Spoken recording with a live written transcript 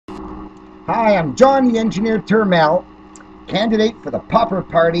Hi, I'm John the Engineer Turmel, candidate for the Popper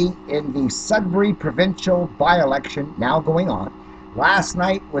Party in the Sudbury provincial by-election now going on. Last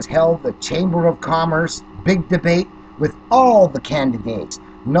night was held the Chamber of Commerce big debate with all the candidates,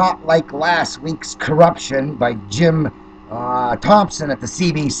 not like last week's corruption by Jim Thompson at the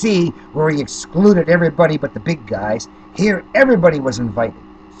CBC, where he excluded everybody but the big guys. Here, everybody was invited,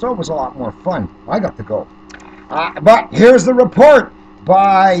 so it was a lot more fun. I got to go. But here's the report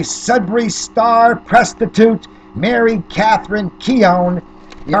by Sudbury Star prostitute Mary Catherine Keown.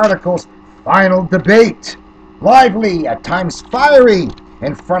 The article's final debate. Lively, at times fiery,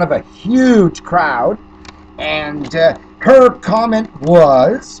 in front of a huge crowd. And her comment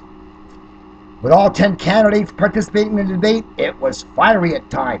was, with all 10 candidates participating in the debate, it was fiery at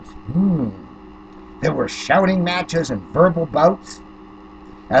times. There were shouting matches and verbal bouts,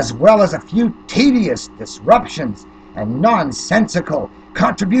 as well as a few tedious disruptions and nonsensical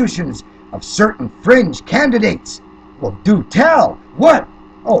contributions of certain fringe candidates. Well, do tell. What?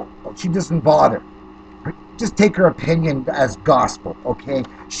 Oh, she doesn't bother. Just take her opinion as gospel, okay?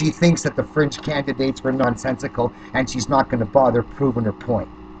 She thinks that the fringe candidates were nonsensical, and she's not going to bother proving her point.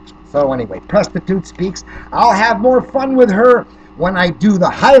 So anyway, prostitute speaks. I'll have more fun with her when I do the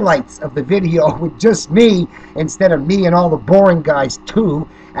highlights of the video with just me instead of me and all the boring guys too,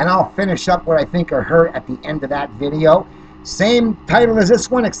 and I'll finish up what I think are her at the end of that video. Same title as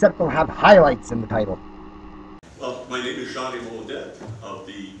this one, except they'll have highlights in the title. Well, my name is Johnny Modet of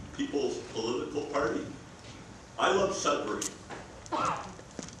the People's Political Party. I love Sudbury.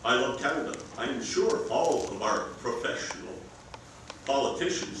 I love Canada. I am sure all of our professional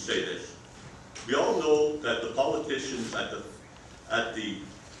politicians say this. We all know that the politicians at the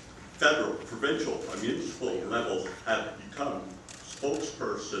federal, provincial, and municipal levels have become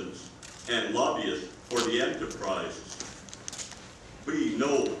spokespersons and lobbyists for the enterprises. We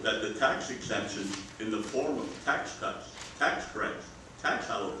know that the tax exemptions in the form of tax cuts, tax credits, tax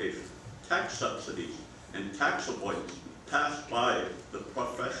allocation, tax subsidies, and tax avoidance passed by the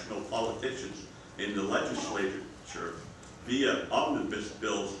professional politicians in the legislature via omnibus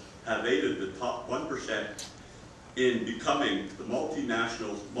bills have aided the top 1% in becoming the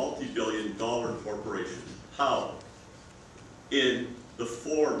multinational, multi-billion-dollar corporations. How? In the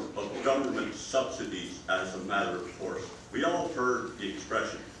form of government subsidies as a matter of course. We all heard the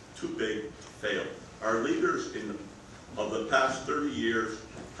expression, too big to fail. Our leaders of the past 30 years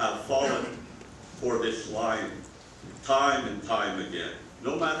have fallen for this line time and time again.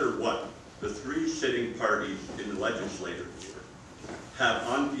 No matter what, the three sitting parties in the legislature have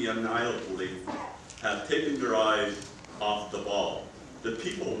undeniably taken their eyes off the ball. The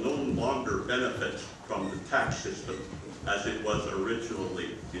people no longer benefit from the tax system as it was originally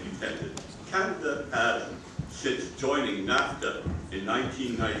intended. Canada has, since joining NAFTA in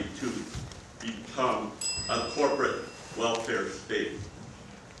 1992, become a corporate welfare state.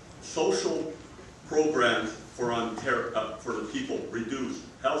 Social programs for the people reduced,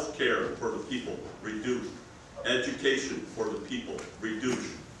 health care for the people reduced, education for the people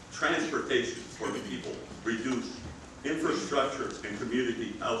reduced, transportation for the people reduced, infrastructure and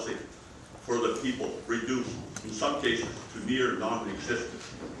community housing for the people reduced, in some cases to near non-existent.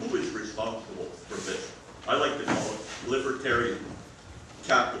 Who is responsible for this? I like to call it libertarian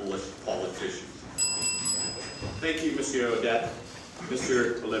capitalist politicians. Thank you, Monsieur Odette.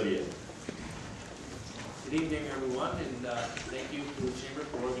 Mr. Olivier. Good evening, everyone, and thank you to the Chamber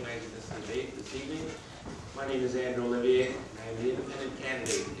for organizing this debate this evening. My name is Andrew Olivier, and I am the independent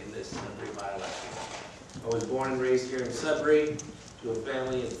candidate in this Sudbury by-election. I was born and raised here in Sudbury to a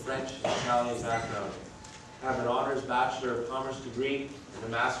family of French and Italian background. I have an honors Bachelor of Commerce degree and a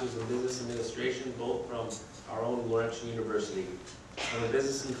Master's in Business Administration, both from our own Laurentian University. I'm a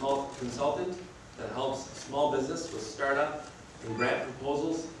business consultant that helps small business with startup and grant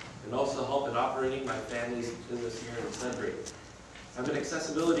proposals, and also help in operating my family's business here in Sudbury. I'm an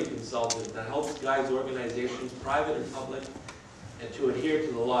accessibility consultant that helps guide organizations, private and public, and to adhere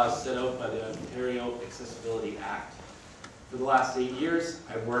to the laws set out by the Ontario Accessibility Act. For the last 8 years,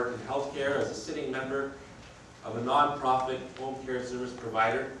 I've worked in healthcare as a sitting member of a non-profit home care service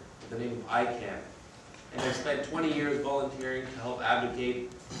provider with the name of ICANN. And I've spent 20 years volunteering to help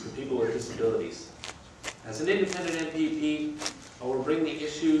advocate for people with disabilities. As an independent MPP, I will bring the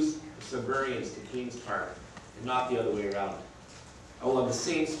issues of Sudburians to Queen's Park, and not the other way around. I will have the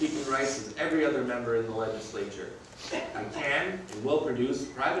same speaking rights as every other member in the legislature. I can and will produce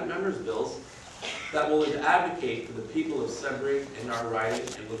private members' bills that will advocate for the people of Sudbury and our riding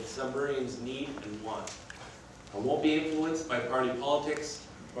and what Sudburians need and want. I won't be influenced by party politics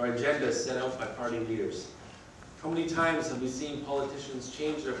or agendas set out by party leaders. How many times have we seen politicians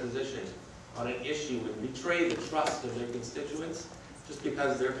change their position on an issue and betray the trust of their constituents just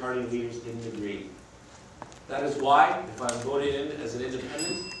because their party leaders didn't agree. That is why, if I'm voted in as an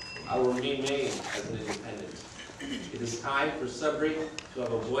independent, I will remain as an independent. It is time for Sudbury to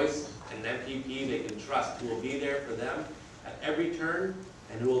have a voice and an MPP they can trust, who will be there for them at every turn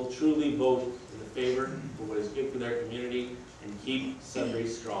and who will truly vote in the favor for what is good for their community and keep Sudbury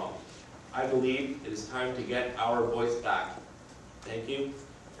strong. I believe it is time to get our voice back. Thank you,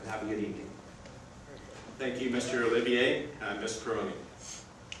 and have a good evening. Thank you, Mr. Olivier. Ms. Peroni.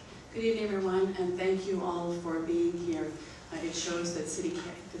 Good evening, everyone, and thank you all for being here. It shows that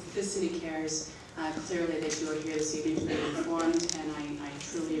this city cares clearly that you are here this evening to be informed, and I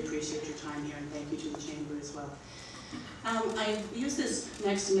truly appreciate your time here, and thank you to the Chamber as well. I use this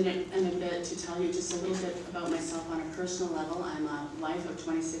next minute and a bit to tell you just a little bit about myself on a personal level. I'm a wife of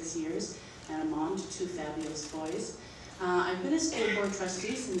 26 years and a mom to 2 fabulous boys. I've been a school board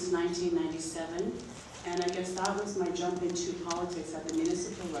trustee since 1997, and I guess that was my jump into politics at the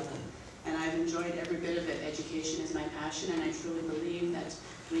municipal level. And I've enjoyed every bit of it. Education is my passion, and I truly believe that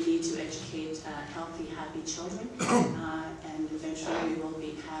we need to educate healthy, happy children, and eventually we will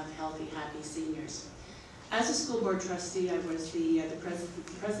have healthy, happy seniors. As a school board trustee, I was the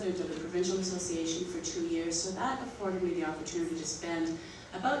president of the Provincial Association for 2 years, so that afforded me the opportunity to spend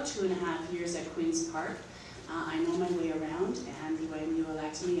about 2.5 years at Queen's Park. I know my way around, and when you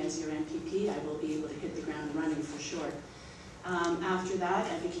elect me as your MPP, I will be able to hit the ground running for sure. After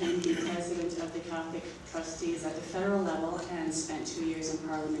that, I became the president of the Catholic Trustees at the federal level and spent 2 years in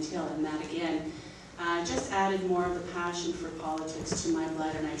Parliament Hill, and that again just added more of the passion for politics to my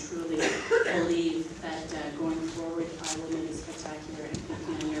blood, and I truly believe that going forward I will make a spectacular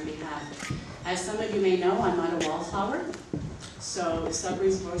MPP on your behalf. As some of you may know, I'm not a wallflower, so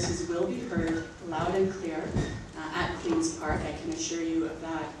Sudbury's voices will be heard loud and clear at Queen's Park, I can assure you of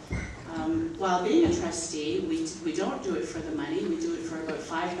that. While being a trustee, we don't do it for the money. We do it for about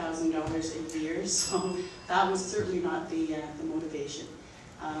 $5,000 a year, so that was certainly not the motivation.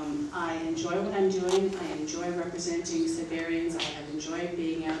 I enjoy what I'm doing. I enjoy representing Sudburyans. I have enjoyed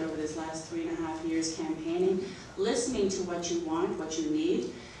being out over this last 3.5 years campaigning, listening to what you want, what you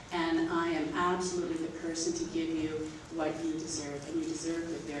need, and I am absolutely the person to give you what you deserve, and you deserve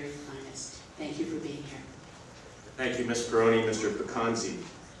the very finest. Thank you for being here. Thank you, Ms. Peroni. Mr. Pecanzi.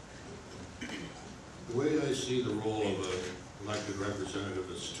 The way I see the role of an elected representative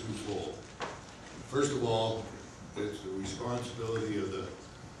is twofold. First of all, it's the responsibility of the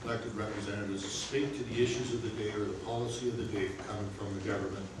elected representatives to speak to the issues of the day or the policy of the day coming from the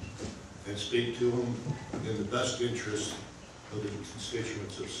government and speak to them in the best interest of the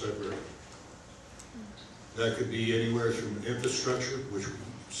constituents of Sudbury. That could be anywhere from infrastructure, which we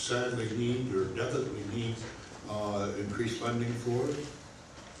sadly need or definitely need increased funding for.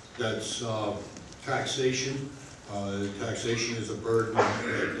 That's taxation. Taxation is a burden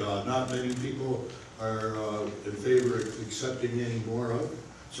that not many people are in favor of accepting any more of.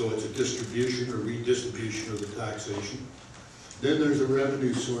 So it's a distribution or redistribution of the taxation. Then there's a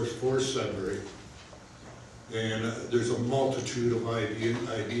revenue source for Sudbury. And there's a multitude of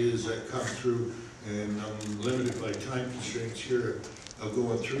ideas that come through, and I'm limited by time constraints here of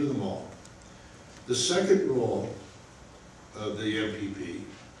going through them all. The second role of the MPP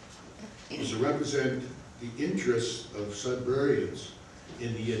is to represent the interests of Sudburians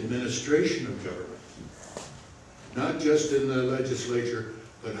in the administration of government. Not just in the legislature,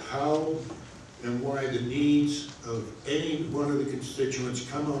 but how and why the needs of any one of the constituents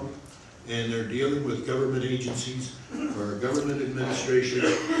come up and they're dealing with government agencies or government administration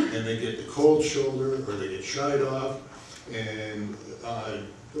and they get the cold shoulder or they get shied off. And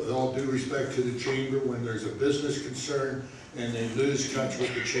with all due respect to the Chamber, when there's a business concern and they lose touch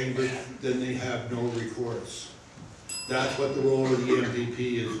with the Chamber, then they have no recourse. That's what the role of the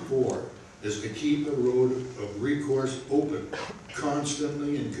MPP is for, is to keep a road of recourse open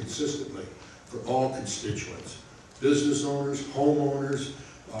constantly and consistently for all constituents, business owners, homeowners,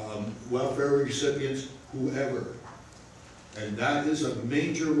 welfare recipients, whoever. And that is a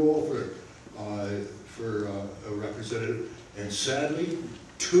major role for a representative, and sadly,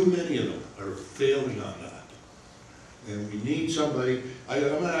 too many of them are failing on that. And we need somebody. I'm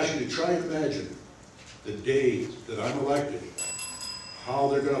going to ask you to try and imagine the day that I'm elected, how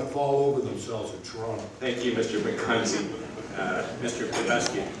they're going to fall over themselves in Toronto. Thank you, Mr. McCunzy. Mr.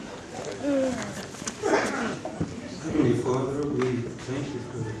 Podesky. Heavenly Father, we thank you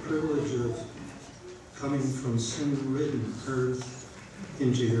for the privilege of coming from sin-ridden earth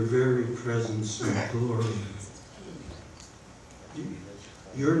into your very presence and glory.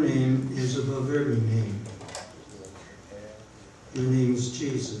 Your name is above every name. Your name is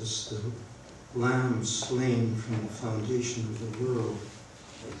Jesus, Lamb slain from the foundation of the world,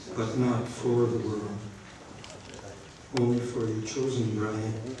 but not for the world, only for your chosen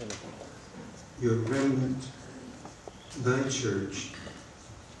bride, your remnant, thy church.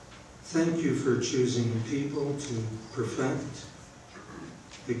 Thank you for choosing people to perfect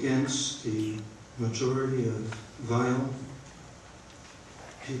against the majority of vile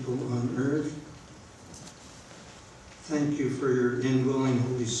people on earth. Thank you for your indwelling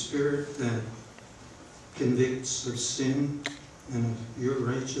Holy Spirit that convicts of sin and of your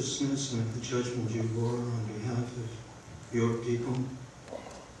righteousness and of the judgment you bore on behalf of your people.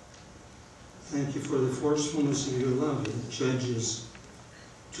 Thank you for the forcefulness of your love that judges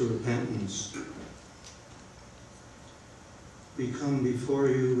to repentance. We come before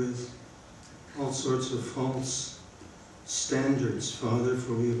you with all sorts of false standards, Father,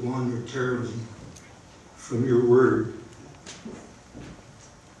 for we have wandered terribly from your word.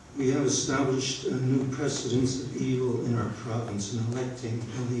 We have established a new precedence of evil in our province in electing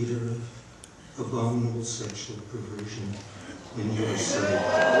a leader of abominable sexual perversion in your sight.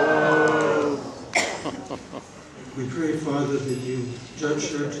 We pray, Father, that you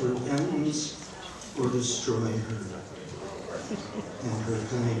judge her to repentance or destroy her and her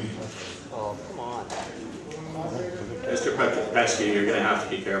claim. Oh, come on. Mr. Pesky, you're going to have to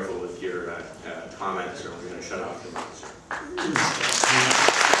be careful with your comments, or we're going to shut off your mic, sir.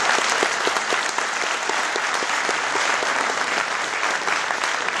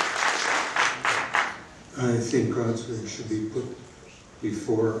 I think God's word should be put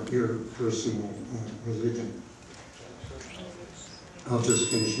before your personal religion. I'll just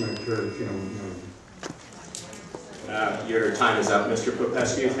finish my prayer if you don't mind. Your time is up, Mr.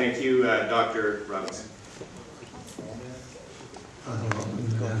 Popescu. Thank you, Dr. Robinson.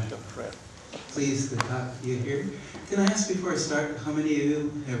 Pleased to talk to you here. Can I ask before I start, how many of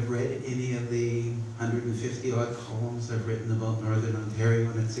you have read any of the 150 odd columns I've written about Northern Ontario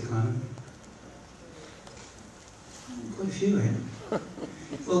and its economy? Quite a few, eh?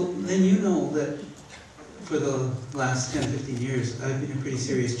 Well, then you know that for the last 10, 15 years, I've been a pretty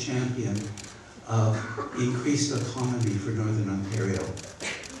serious champion of increased autonomy for Northern Ontario,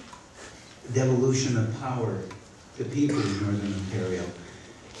 devolution of power to people in Northern Ontario.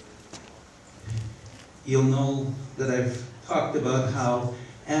 You'll know that I've talked about how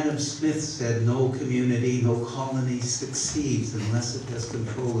Adam Smith said no community, no colony succeeds unless it has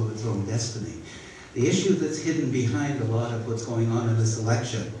control of its own destiny. The issue that's hidden behind a lot of what's going on in this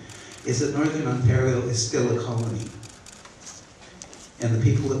election is that Northern Ontario is still a colony. And the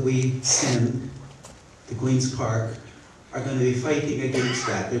people that we send to Queen's Park are going to be fighting against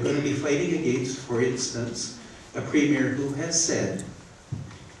that. They're going to be fighting against, for instance, a premier who has said,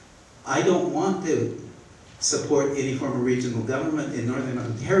 I don't want to support any form of regional government in Northern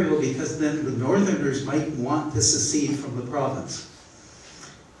Ontario because then the Northerners might want to secede from the province.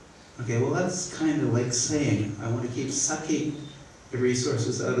 Okay, well that's kind of like saying, I want to keep sucking the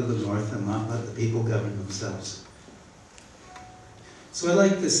resources out of the North and not let the people govern themselves. So I'd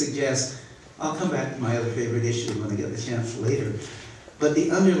like to suggest, I'll come back to my other favorite issue when I get the chance later, but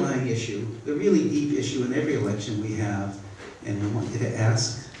the underlying issue, the really deep issue in every election we have, and I want you to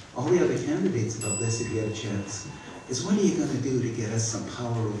ask all the other candidates about this if you get a chance, is what are you going to do to get us some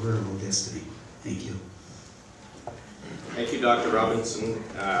power over our own destiny? Thank you. Thank you, Dr. Robinson.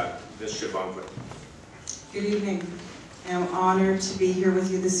 Ms. Chabonquet. Good evening. I'm honored to be here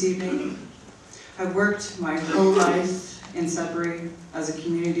with you this evening. I've worked my whole life in Sudbury as a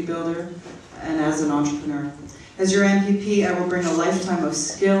community builder and as an entrepreneur. As your MPP, I will bring a lifetime of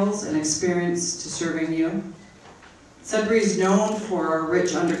skills and experience to serving you. Sudbury is known for our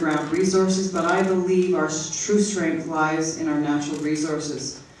rich underground resources, but I believe our true strength lies in our natural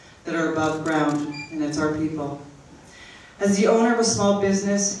resources that are above ground, and it's our people. As the owner of a small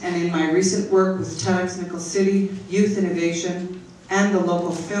business and in my recent work with TEDx Nickel City, Youth Innovation, and the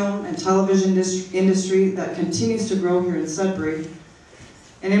local film and television industry that continues to grow here in Sudbury,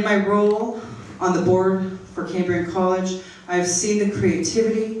 and in my role on the board for Cambrian College, I have seen the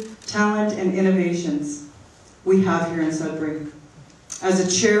creativity, talent, and innovations we have here in Sudbury. As a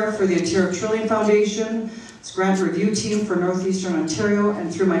chair for the Ontario Trillium Foundation, as grant review team for Northeastern Ontario,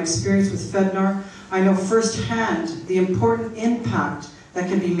 and through my experience with FEDNAR, I know firsthand the important impact that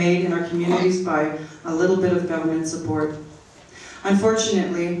can be made in our communities by a little bit of government support.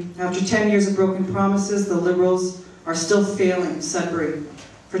 Unfortunately, after 10 years of broken promises, the Liberals are still failing Sudbury.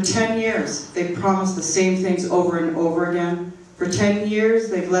 For 10 years, they've promised the same things over and over again. For 10 years,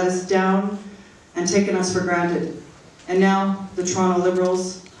 they've let us down and taken us for granted. And now, the Toronto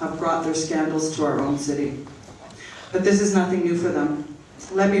Liberals have brought their scandals to our own city. But this is nothing new for them.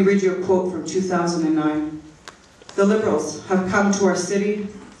 Let me read you a quote from 2009. "The Liberals have come to our city,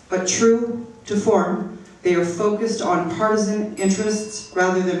 but true to form, they are focused on partisan interests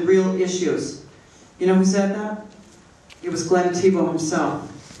rather than real issues." You know who said that? It was Glenn Thibault himself.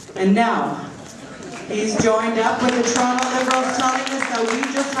 And now, he's joined up with the Toronto Liberals telling us that we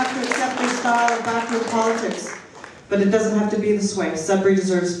just have to accept their style of backward politics. But it doesn't have to be this way. Sudbury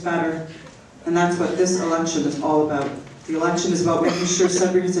deserves better. And that's what this election is all about. The election is about making sure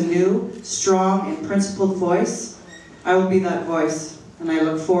Sudbury has a new, strong, and principled voice. I will be that voice, and I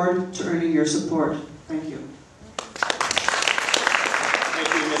look forward to earning your support. Thank you. Thank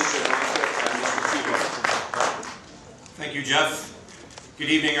you, Mr. Thibault. Thank you, Jeff. Good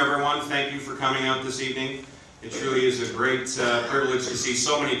evening, everyone. Thank you for coming out this evening. It truly is a great privilege to see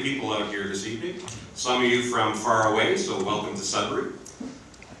so many people out here this evening. Some of you from far away, so welcome to Sudbury.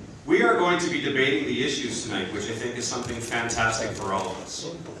 We are going to be debating the issues tonight, which I think is something fantastic for all of us.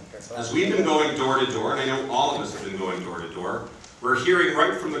 As we've been going door to door, and I know all of us have been going door to door, we're hearing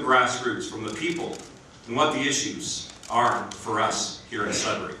right from the grassroots, from the people, and what the issues are for us here in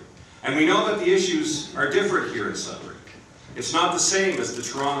Sudbury. And we know that the issues are different here in Sudbury. It's not the same as the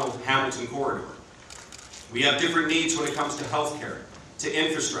Toronto-Hamilton corridor. We have different needs when it comes to healthcare, to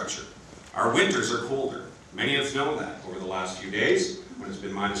infrastructure. Our winters are colder. Many of us know that over the last few days, when it's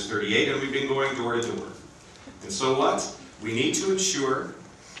been minus 38 and we've been going door to door. And so what? We need to ensure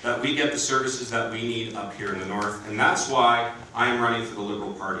that we get the services that we need up here in the north, and that's why I am running for the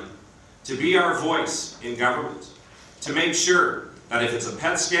Liberal Party. To be our voice in government, to make sure that if it's a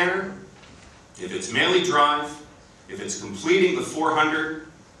PET scanner, if it's Mailey Drive, if it's completing the 400,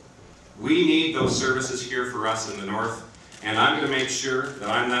 we need those services here for us in the north, and I'm going to make sure that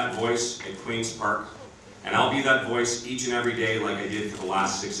I'm that voice at Queen's Park. And I'll be that voice each and every day like I did for the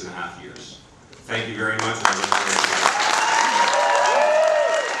last 6.5 years. Thank you very much.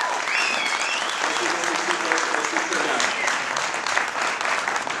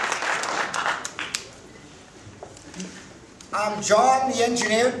 I'm John, the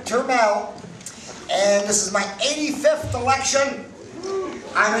engineer, Turmel, and this is my 85th election.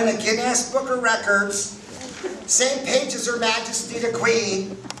 I'm in the Guinness Book of Records. Same page as Her Majesty the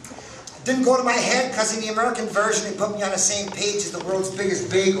Queen. Didn't go to my head because in the American version they put me on the same page as the world's biggest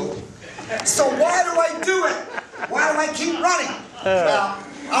bagel. So why do I do it? Why do I keep running? Well,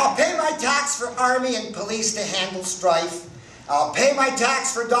 I'll pay my tax for army and police to handle strife. I'll pay my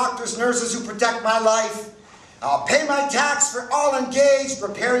tax for doctors, nurses who protect my life. I'll pay my tax for all engaged,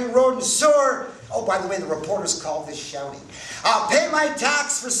 repairing road and sewer. Oh, by the way, the reporters call this shouting. I'll pay my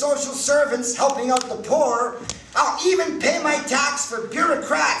tax for social servants helping out the poor. I'll even pay my tax for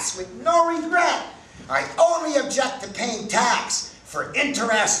bureaucrats with no regret. I only object to paying tax for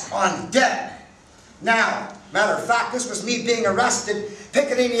interest on debt. Now, matter of fact, this was me being arrested,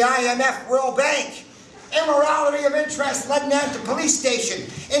 picketing the IMF World Bank. Immorality of interest led me to police station.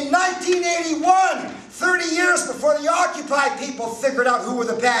 In 1981, 30 years before the Occupy people figured out who were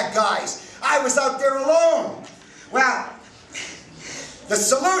the bad guys, I was out there alone. Well, the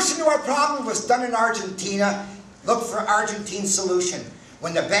solution to our problem was done in Argentina. Look for Argentine solution.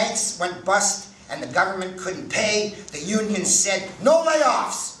 When the banks went bust and the government couldn't pay, the union said, no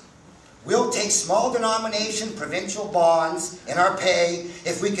layoffs. We'll take small denomination provincial bonds in our pay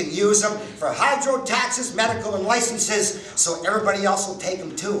if we can use them for hydro taxes, medical, and licenses, so everybody else will take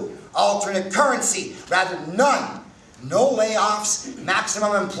them too. Alternate currency, rather than none. No layoffs,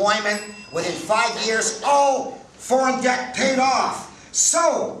 maximum employment, within 5 years, all foreign debt paid off.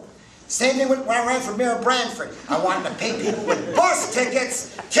 So, same thing when I ran for Mayor of Brantford. I wanted to pay people with bus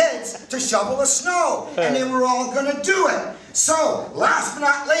tickets, kids, to shovel the snow. And they were all going to do it. So, last but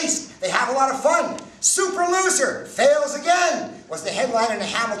not least, they have a lot of fun. Super loser, fails again, was the headline in the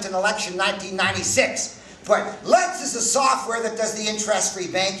Hamilton election 1996. But Let's is the software that does the interest-free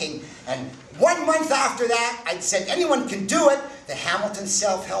banking. And 1 month after that, I said anyone can do it. The Hamilton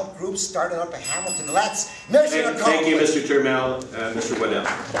Self-Help Group started up a Hamilton Let's. Thank you, Mr. Turmel. Mr. Waddell.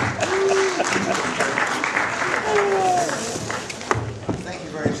 Thank you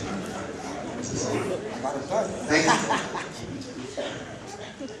very much. Thank you.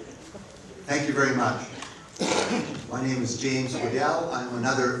 Thank you very much. My name is James Waddell. I'm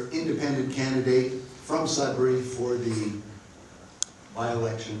another independent candidate from Sudbury for the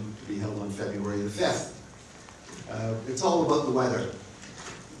by-election to be held on February the 5th. It's all about the weather.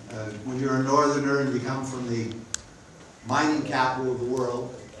 When you're a northerner and you come from the mining capital of the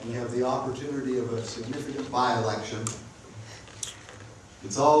world, and you have the opportunity of a significant by-election,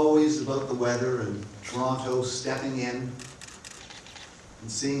 it's always about the weather and Toronto stepping in and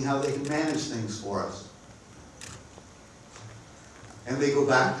seeing how they can manage things for us. And they go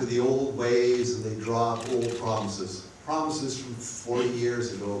back to the old ways and they draw up old promises. Promises from 40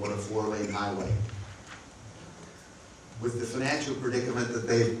 years ago about a 4-lane highway. With the financial predicament that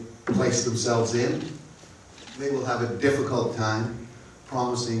they've placed themselves in, they will have a difficult time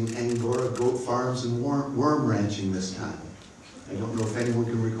promising Angora goat farms and worm ranching this time. I don't know if anyone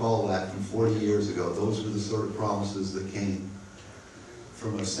can recall that from 40 years ago. Those were the sort of promises that came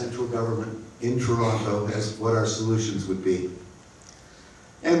from a central government in Toronto as what our solutions would be.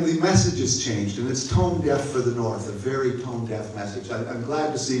 And the message has changed, and it's tone deaf for the North, a very tone deaf message. I'm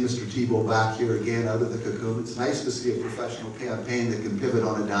glad to see Mr. Thibault back here again out of the cocoon. It's nice to see a professional campaign that can pivot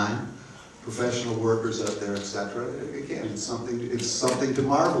on a dime, professional workers out there, etc. Again, it's something to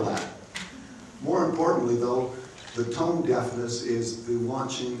marvel at. More importantly, though, the tone deafness is the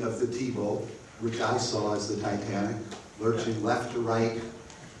launching of the Thibault, which I saw as the Titanic, lurching left to right,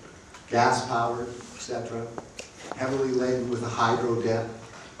 gas-powered, etc., heavily laden with a hydro debt,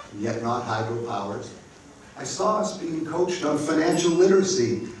 yet not hydro-powered. I saw us being coached on financial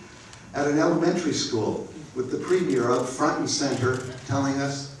literacy at an elementary school with the Premier out front and center telling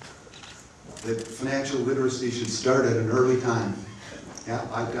us that financial literacy should start at an early time. Yeah,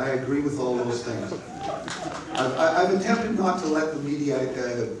 I agree with all those things. I've attempted not to let the media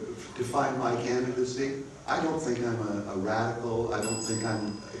define my candidacy. I don't think I'm a radical. I don't think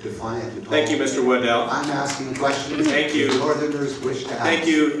I'm defiant at all. Thank you, Mr. Woodell. I'm asking questions Thank you. that Northerners wish to ask. Thank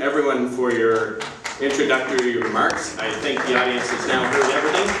you, everyone, for your introductory remarks. I think the audience has now heard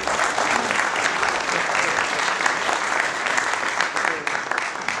everything.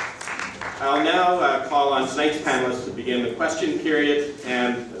 I'll now call on tonight's panelists to begin the question period.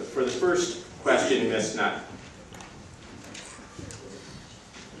 And for the first question, Ms. Nutt.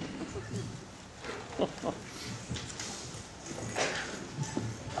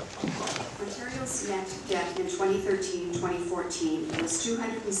 Ontario's net debt in 2013-2014 was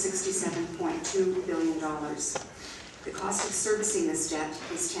 $267.2 billion. The cost of servicing this debt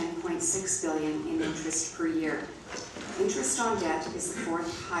is $10.6 billion in interest per year. Interest on debt is the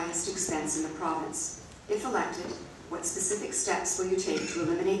fourth highest expense in the province. If elected, what specific steps will you take to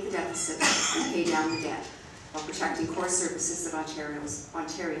eliminate the deficit and pay down the debt while protecting core services that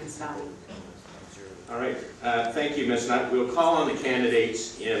Ontarians value? All right. Thank you, Ms. Nutt. We'll call on the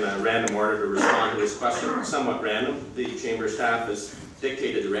candidates in a random order to respond to this question. Somewhat random. The Chamber staff has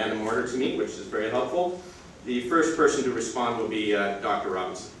dictated the random order to me, which is very helpful. The first person to respond will be Dr.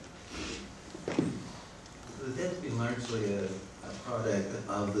 Robinson. The debt's been largely a product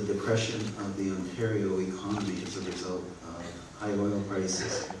of the depression of the Ontario economy as a result of high oil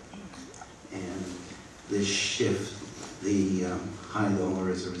prices and this shift, the high dollar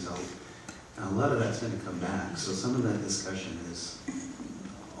as a result. Now, a lot of that's going to come back, so some of that discussion is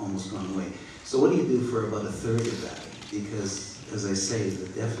almost gone away. So what do you do for about a third of that? Because, as I say, the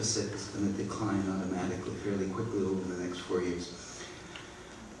deficit is going to decline automatically fairly quickly over the next 4 years.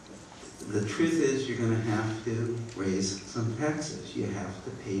 The truth is you're going to have to raise some taxes. You have to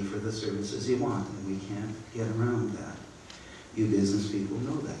pay for the services you want, and we can't get around that. You business people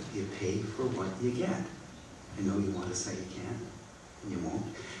know that. You pay for what you get. I know you want to say you can't, and you won't.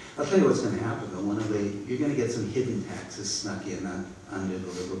 I'll tell you what's going to happen, though. You're going to get some hidden taxes snuck in under the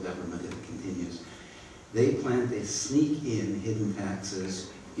Liberal government if it continues. They plan to sneak in hidden taxes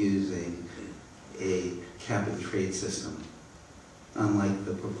using a cap-and-trade system, unlike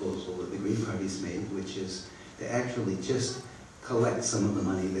the proposal that the Green Party's made, which is to actually just collect some of the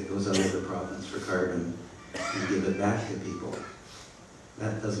money that goes out of the province for carbon and give it back to people.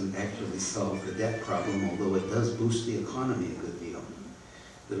 That doesn't actually solve the debt problem, although it does boost the economy a good deal.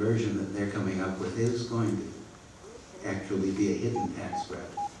 The version that they're coming up with is going to actually be a hidden tax grab.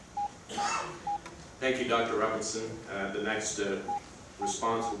 Thank you, Dr. Robinson. The next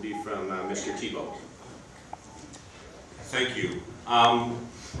response will be from Mr. Thibault. Thank you.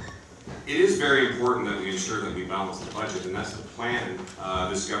 It is very important that we ensure that we balance the budget, and that's the plan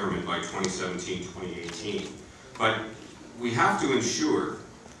this government by 2017-2018. But we have to ensure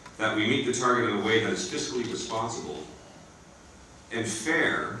that we meet the target in a way that is fiscally responsible and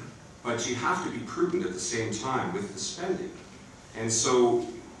fair, but you have to be prudent at the same time with the spending. And so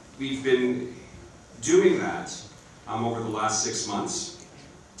we've been doing that over the last 6 months,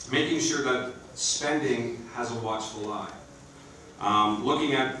 making sure that spending has a watchful eye.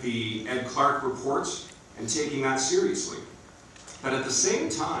 Looking at the Ed Clark report and taking that seriously. But at the same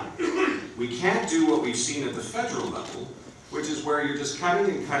time, we can't do what we've seen at the federal level, which is where you're just cutting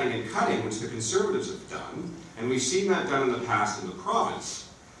and cutting and cutting, which the Conservatives have done, and we've seen that done in the past in the province,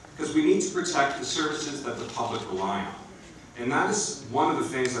 because we need to protect the services that the public rely on. And that is one of the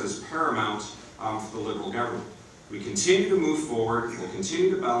things that is paramount for the Liberal government. We continue to move forward, we'll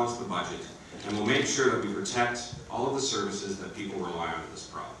continue to balance the budget, and we'll make sure that we protect all of the services that people rely on in this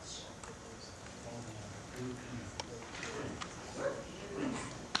province.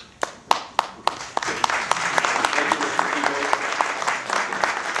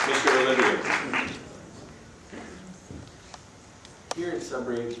 Mr. Olivier. Here in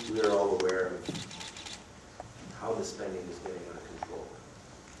Sudbury, we are all aware of how the spending is getting out of control.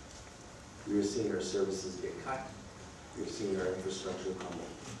 We are seeing our services get cut. We are seeing our infrastructure crumble.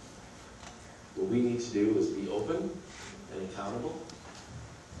 What we need to do is be open and accountable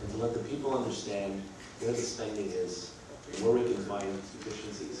and to let the people understand where the spending is and where we can find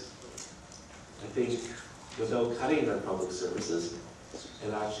efficiencies. I think without cutting our public services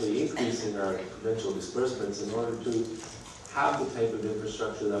and actually increasing our provincial disbursements in order to have the type of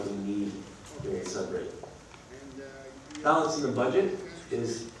infrastructure that we need here in Sudbury. Balancing the budget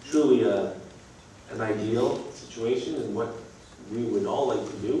is truly an ideal situation and what we would all like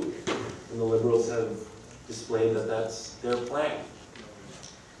to do, and the Liberals have displayed that that's their plan.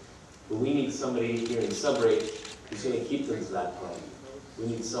 But we need somebody here in Sudbury who's going to keep them to that plan. We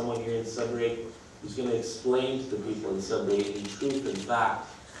need someone here in Sudbury who's going to explain to the people in Sudbury in truth and fact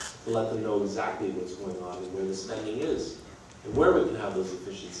to let them know exactly what's going on and where the spending is and where we can have those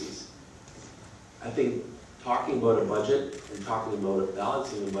efficiencies. I think talking about a budget and talking about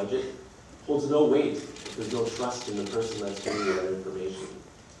balancing a budget holds no weight if there's no trust in the person that's giving you that information.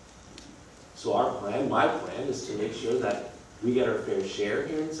 So our plan, my plan, is to make sure that we get our fair share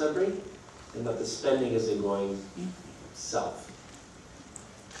here in Sudbury and that the spending isn't going south.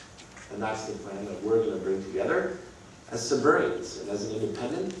 And that's the plan that we're going to bring together as Sudburyans. And as an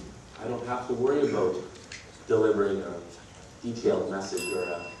independent, I don't have to worry about delivering a detailed message or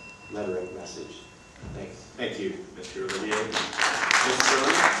a rhetoric message. Thanks. Thank you, Mr. Olivier. Mr.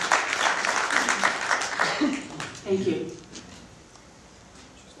 Turmel. Thank you.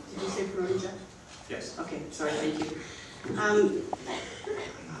 Did you say Peru, Jeff? Yes. Okay, sorry, thank you.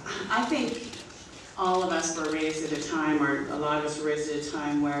 I think all of us were raised at a time, or a lot of us were raised at a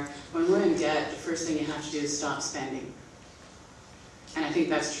time where when we're in debt, the first thing you have to do is stop spending. And I think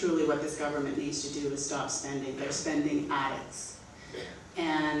that's truly what this government needs to do, is stop spending. They're spending addicts.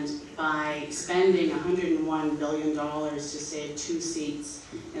 And by spending $101 billion to save 2 seats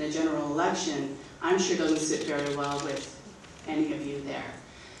in a general election, I'm sure doesn't sit very well with any of you there.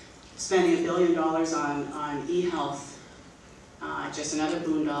 Spending $1 billion on e-health, just another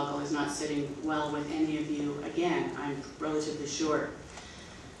boondoggle, is not sitting well with any of you. Again, I'm relatively sure.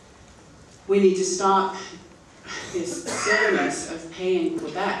 We need to stop this silliness of paying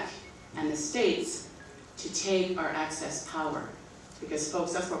Quebec and the states to take our excess power. Because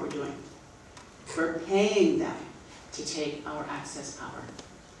folks, that's what we're doing. We're paying them to take our excess power.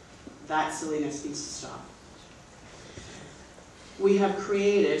 That silliness needs to stop. We have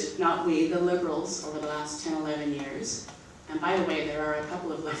created, not we, the Liberals, over the last 10, 11 years, and by the way, there are a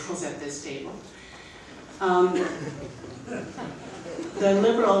couple of Liberals at this table. The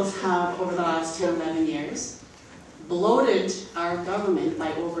Liberals have, over the last 10, 11 years, bloated our government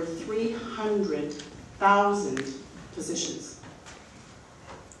by over 300,000 positions.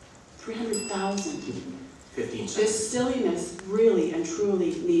 300,000. 15 seconds. This silliness really and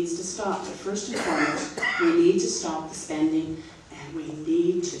truly needs to stop. But first and foremost, we need to stop the spending and we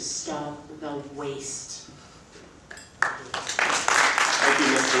need to stop the waste. Thank you,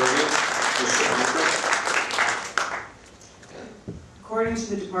 Mr. Olivier. Mr. Hunter. According to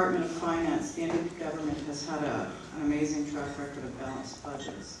the Department of Finance, the NDP government has had an amazing track record of balanced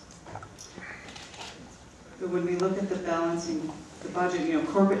budgets. But when we look at the balancing the budget,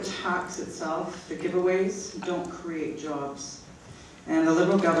 corporate tax itself, the giveaways, don't create jobs. And the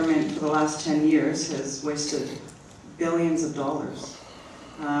Liberal government for the last 10 years has wasted billions of dollars.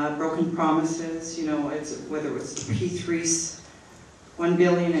 Broken promises, whether it's the P3's $1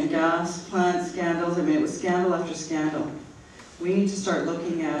 billion in gas plant scandals, it was scandal after scandal. We need to start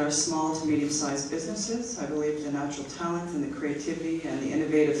looking at our small to medium-sized businesses. I believe the natural talent and the creativity and the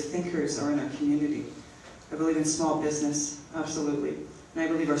innovative thinkers are in our community. I believe in small business, absolutely. And I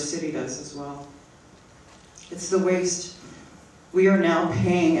believe our city does as well. It's the waste. We are now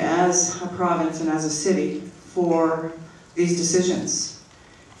paying as a province and as a city for these decisions.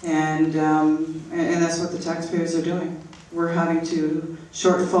 And that's what the taxpayers are doing. We're having to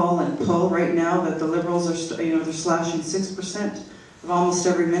shortfall and pull right now that the Liberals are, they're slashing 6% of almost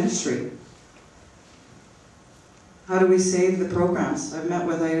every ministry. How do we save the programs? I've met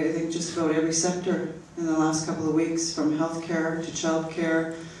with, I think, just about every sector in the last couple of weeks, from healthcare to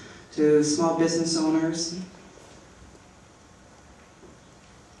childcare to small business owners.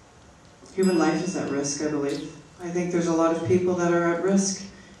 Human life is at risk, I believe. I think there's a lot of people that are at risk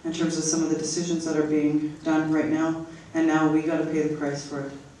in terms of some of the decisions that are being done right now, and now we got to pay the price for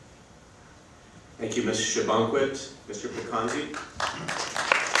it. Thank you, Ms. Shabanquit. Mr. Picanzi.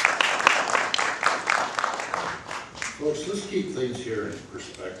 Folks, let's keep things here in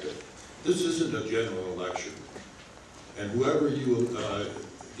perspective. This isn't a general election, and whoever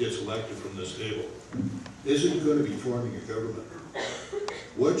gets elected from this table isn't going to be forming a government.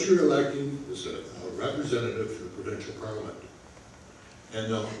 What you're electing is a representative to the provincial parliament. And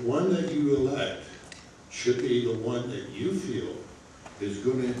the one that you elect should be the one that you feel is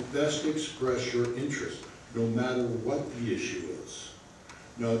going to best express your interest, no matter what the issue is.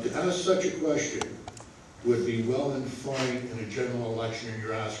 Now, to ask such a question would be well and fine in a general election, and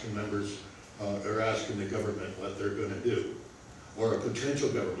you're asking members, or asking the government what they're going to do, or a potential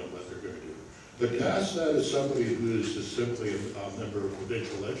government what they're going to do. But to ask that as somebody who is just simply a member of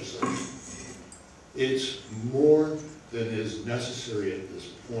provincial legislature, it's more than is necessary at this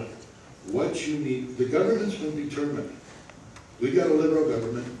point. What you need, the government's been determined. We got a liberal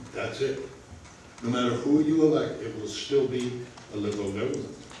government, that's it. No matter who you elect, it will still be a liberal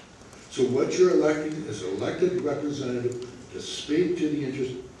government. So what you're electing is an elected representative to speak to the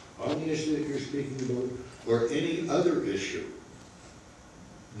interest on the issue that you're speaking about, or any other issue,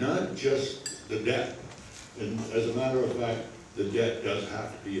 not just the debt. And as a matter of fact, the debt does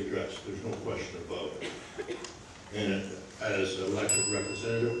have to be addressed. There's no question about it. And as an elected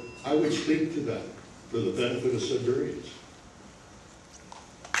representative, I would speak to that for the benefit of Sudburyans.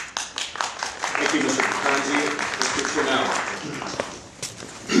 Thank you, Mr. Picanzi. Mr. Turmel.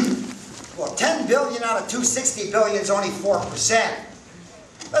 Well, 10 billion out of 260 billion is only 4%.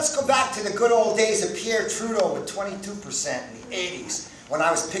 Let's go back to the good old days of Pierre Trudeau with 22% in the 80s, when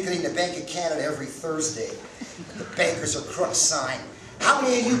I was picketing the Bank of Canada every Thursday. The bankers are crooks sign. How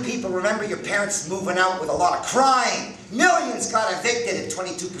many of you people remember your parents moving out with a lot of crying? Millions got evicted at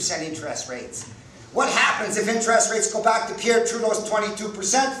 22% interest rates. What happens if interest rates go back to Pierre Trudeau's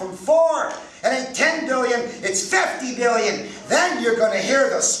 22% from 4? It ain't 10 billion, it's 50 billion. Then you're going to hear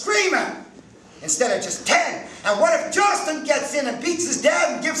the screaming instead of just 10. And what if Justin gets in and beats his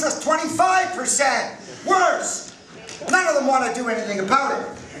dad and gives us 25%? Worse. None of them want to do anything about it.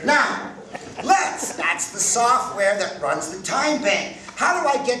 Now, that's the software that runs the time bank. How do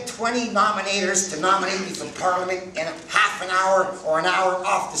I get 20 nominators to nominate me for Parliament in half an hour or an hour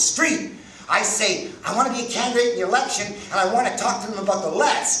off the street? I say, I want to be a candidate in the election, and I want to talk to them about the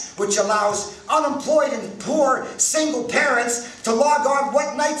LETS, which allows unemployed and poor single parents to log on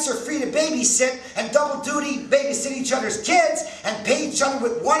what nights are free to babysit and double duty babysit each other's kids and pay each other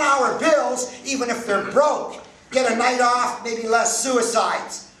with 1 hour bills, even if they're broke. Get a night off, maybe less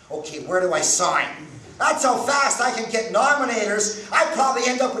suicides. Okay, where do I sign? That's how fast I can get nominators. I probably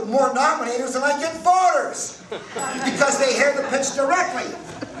end up with more nominators than I get voters, because they hear the pitch directly.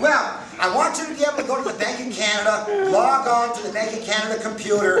 Well, I want you to be able to go to the Bank of Canada, log on to the Bank of Canada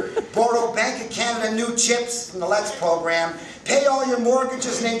computer, borrow Bank of Canada new chips from the LETS program, pay all your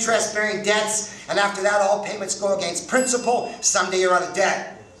mortgages and interest-bearing debts, and after that all payments go against principal. Someday you're out of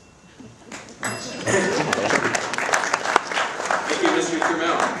debt. Thank you, Mr.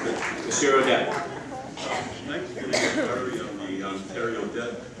 Turmel. Monsieur Odette. Thanks for the clarity on the Ontario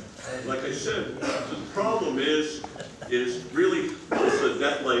debt. Like I said, the problem is really most of the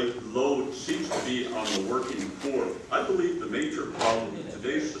debt load seems to be on the working poor. I believe the major problem in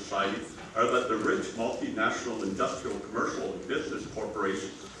today's society are that the rich multinational industrial, commercial, and business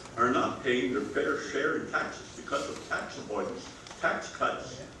corporations are not paying their fair share in taxes because of tax avoidance, tax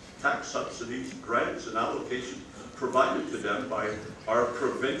cuts, tax subsidies, grants, and allocations provided to them by our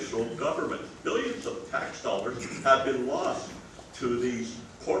provincial government. Billions of tax dollars have been lost to these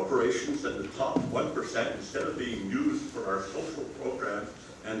corporations and the top 1% instead of being used for our social programs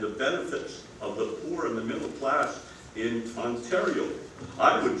and the benefits of the poor and the middle class in Ontario.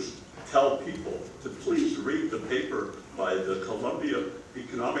 I would tell people to please read the paper by the Columbia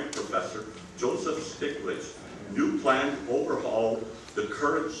economic professor Joseph Stiglitz, New Plan to Overhaul the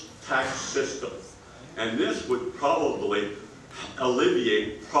Current Tax System. And this would probably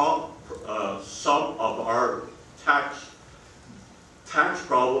alleviate some of our tax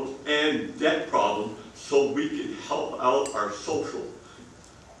problems and debt problems, so we can help out our social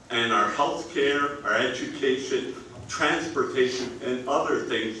and our health care, our education, transportation, and other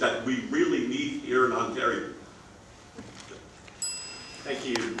things that we really need here in Ontario. Thank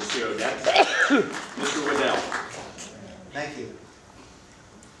you, Monsieur Odette. Mr. Waddell. Thank you.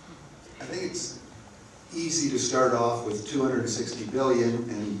 I think it's easy to start off with 260 billion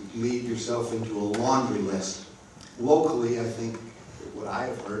and lead yourself into a laundry list. Locally, I think what I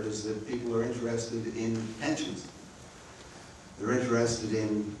have heard is that people are interested in pensions. They're interested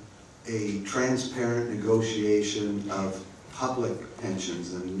in a transparent negotiation of public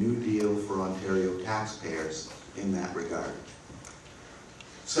pensions and a new deal for Ontario taxpayers in that regard.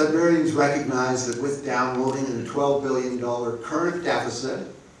 Sudburyans recognize that with downloading and a $12 billion current deficit,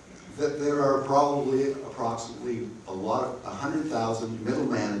 that there are probably approximately 100,000 middle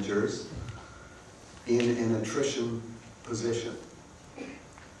managers in an attrition position.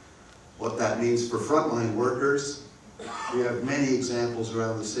 What that means for frontline workers, we have many examples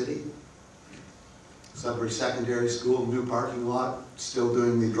around the city. Sudbury Secondary School, new parking lot, still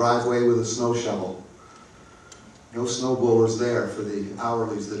doing the driveway with a snow shovel. No snow blowers there for the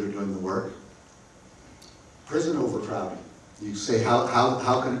hourlies that are doing the work. Prison overcrowding. You say,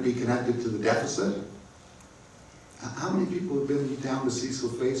 how can it be connected to the deficit? How many people have been down to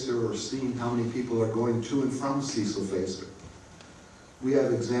Cecil-Facer or seen how many people are going to and from Cecil-Facer? We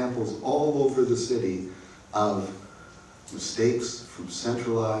have examples all over the city of mistakes from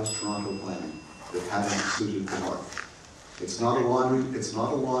centralized Toronto planning that haven't suited the north. It's not a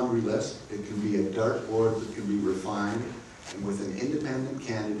laundry list. It can be a dartboard that can be refined, and with an independent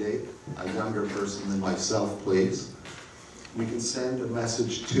candidate, a younger person than myself, please, we can send a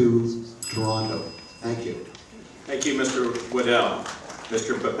message to Toronto. Thank you. Thank you, Mr. Waddell.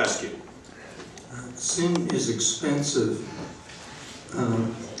 Mr. Popescu. Sin is expensive.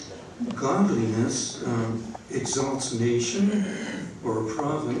 Godliness exalts a nation, or a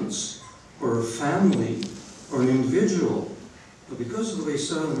province, or a family, or an individual. But because of the way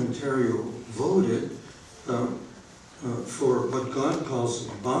Southern Ontario voted for what God calls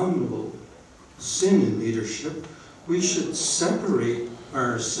abominable sin in leadership, we should separate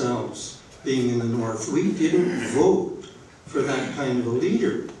ourselves being in the north. We didn't vote for that kind of a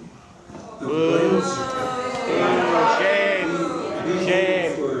leader.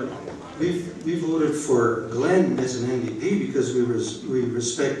 We voted for Glenn as an NDP because we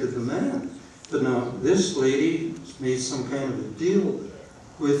respected the man. But now this lady made some kind of a deal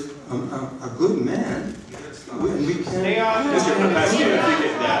with a good man. And we can't... Mr. Popescu, if you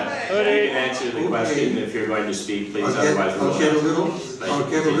could answer the question if you're going to speak, please. I'll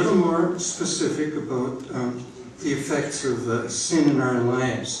get a little more specific about the effects of sin in our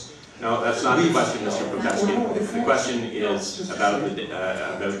lives. No, that's not the question, Mr. Popescu. The question is about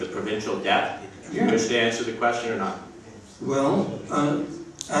the provincial debt. Do you wish to answer the question or not? Well,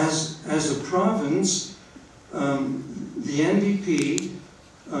 as a province, the NDP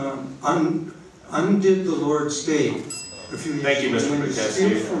undid the Lord's day. Thank you, Mr. Popescu. When you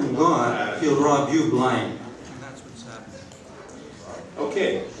steal from God, He'll rob you blind. That's what's happening.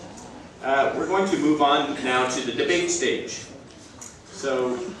 Okay, we're going to move on now to the debate stage.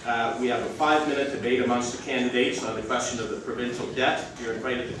 So we have a 5-minute debate amongst the candidates on the question of the provincial debt. You're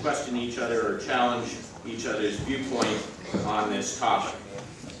invited to question each other or challenge each other's viewpoint on this topic.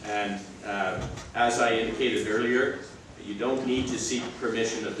 And as I indicated earlier, you don't need to seek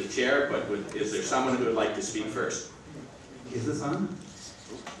permission of the chair, but is there someone who would like to speak first? Is this on?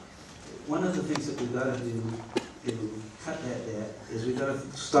 One of the things that we've got to do to cut that debt is we've got to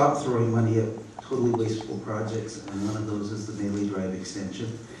stop throwing money at totally wasteful projects, and one of those is the Bailey Drive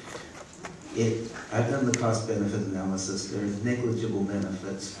extension. I've done the cost-benefit analysis. There's negligible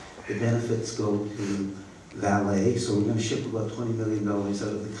benefits. The benefits go to valet, so we're going to ship about $20 million out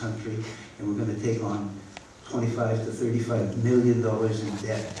of the country, and we're going to take on $25 to $35 million in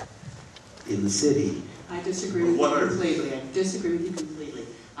debt in the city. I disagree with you completely. I disagree with you completely.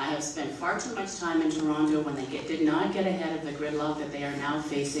 I have spent far too much time in Toronto when they did not get ahead of the gridlock that they are now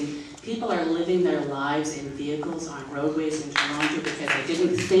facing. People are living their lives in vehicles on roadways in Toronto because they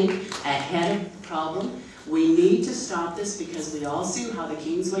didn't think ahead of the problem. We need to stop this because we all see how the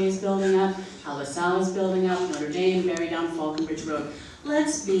Kingsway is building up, how LaSalle is building up, Notre Dame, Barrie down Falconbridge Road.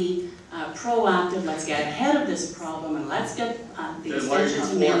 Let's be proactive, let's get ahead of this problem, and let's get the extension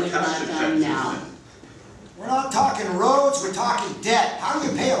to Bailey Drive done now. We're not talking roads, we're talking debt. How do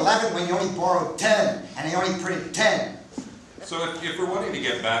you pay 11 when you only borrowed 10 and you only printed 10? So if we're wanting to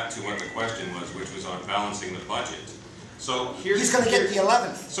get back to what the question was, which was on balancing the budget, so here's... He's going to get the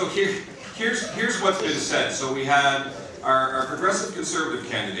 11th. So here's what's been said. So we had our progressive conservative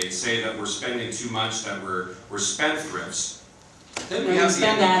candidates say that we're spending too much, that we're spendthrifts. Then we have the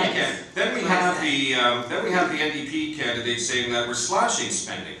NDP then we have the NDP candidates saying that we're slashing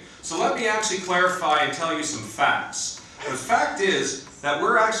spending. So let me actually clarify and tell you some facts. The fact is that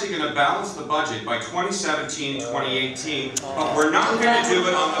we're actually going to balance the budget by 2017-2018, but we're not going to do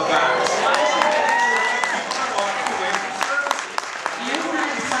it on the backs. You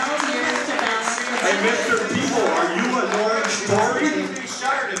had 12 years to balance your budget. Hey, Mr. People, are you a Norwich Tory?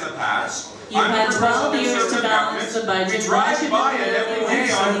 You've had 12 years to balance the budget. We drive by it every day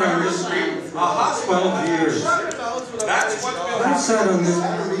on River Street. A hospital. 12 years. That's what's been I've sat on this.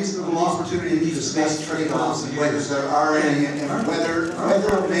 Had a reasonable opportunity to discuss trade-offs and whether there are any, and whether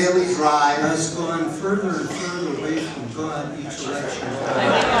Bailey Drive Has gone further and further away from God each election.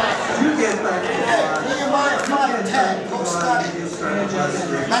 You get back to God.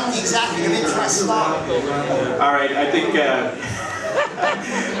 Not the executive interest law. All right, I think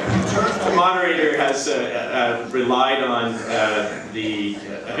the moderator has relied on the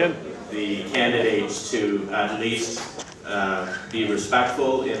candidates to at least be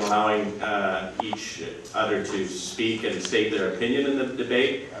respectful in allowing each other to speak and state their opinion in the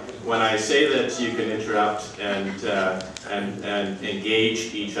debate. When I say that you can interrupt and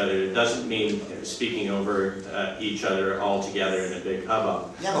engage each other, it doesn't mean speaking over each other all together in a big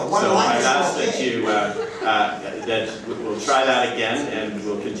hubbub. Yeah, but one so line I'd is ask okay. that you that we'll try that again, and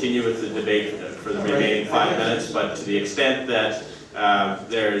we'll continue with the debate for the remaining 5 minutes. But to the extent that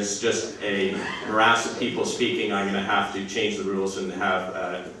there's just a morass of people speaking, I'm going to have to change the rules and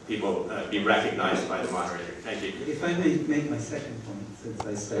have people be recognized by the moderator. Thank you. If I may make my second point, since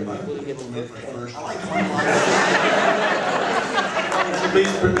I started.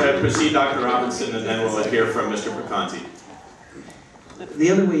 Please proceed, Dr. Robinson, and then we'll hear from Mr. Perconti.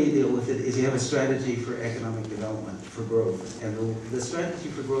 The other way you deal with it is you have a strategy for economic development, for growth. And the strategy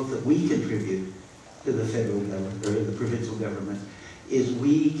for growth that we contribute to the federal government, or the provincial government, is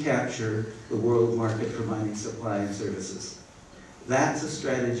we capture the world market for mining supply and services. That's a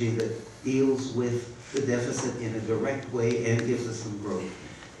strategy that deals with the deficit in a direct way and gives us some growth.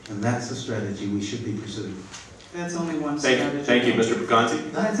 And that's a strategy we should be pursuing. That's only one strategy. Thank you, Mr.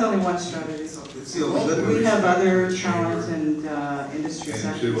 Perconti. That's only one strategy. It's the only good We have other talent and industry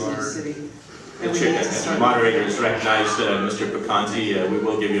sectors in the city. that we need to The start. moderator has recognized Mr. Perconti. We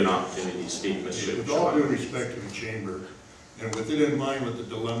will give you an opportunity to speak, Mr. With all due respect to the chamber, and with it in mind with the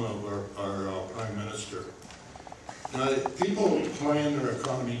dilemma of our Prime Minister, now, people plan their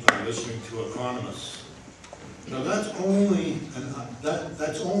economy by listening to economists. Now, that's only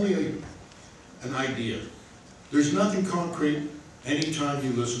an idea. There's nothing concrete anytime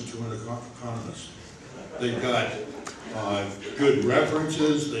you listen to an economist. They've got good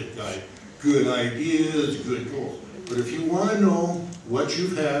references, they've got good ideas, good goals. But if you want to know what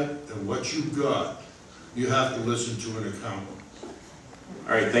you've had and what you've got, you have to listen to an accountant.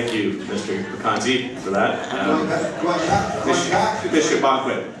 All right, thank you, Mr. Perconti, for that. Going back to Bishop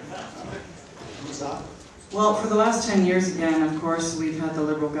Bonquit. Well, for the last 10 years, again, of course, we've had the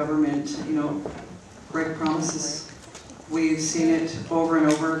Liberal government, break promises. We've seen it over and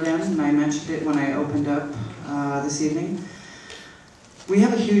over again, and I mentioned it when I opened up this evening. We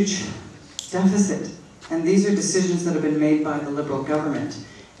have a huge deficit, and these are decisions that have been made by the Liberal government.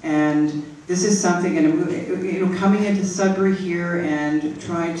 And this is something, coming into Sudbury here and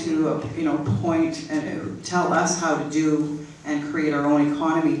trying to, point and tell us how to do and create our own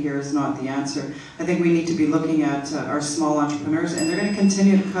economy here is not the answer. I think we need to be looking at our small entrepreneurs, and they're going to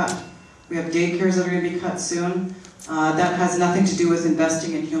continue to cut. We have daycares that are going to be cut soon. That has nothing to do with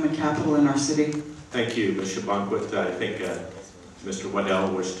investing in human capital in our city. Thank you, Bishop Bonquit. I think Mr.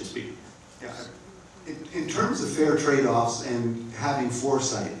 Waddell wished to speak. Yeah. In terms of fair trade-offs and having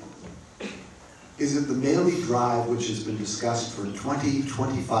foresight, is it the Maley Drive, which has been discussed for 20,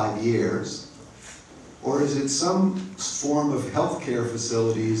 25 years, or is it some form of healthcare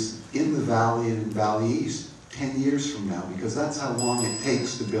facilities in the Valley and in Valley East 10 years from now? Because that's how long it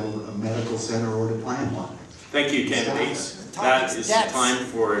takes to build a medical center or to plan one. Thank you, candidates. That is the time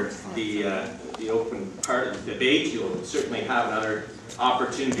for the open part of the debate. You'll certainly have another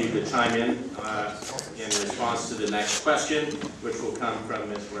opportunity to chime in response to the next question, which will come from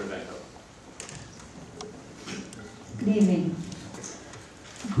Ms. Wernebenko. Good evening.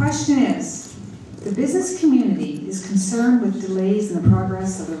 The question is, the business community is concerned with delays in the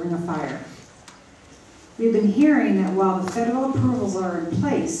progress of the Ring of Fire. We've been hearing that while the federal approvals are in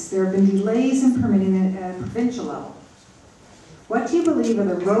place, there have been delays in permitting it at a provincial level. What do you believe are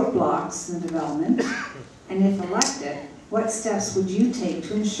the roadblocks in the development? And if elected, what steps would you take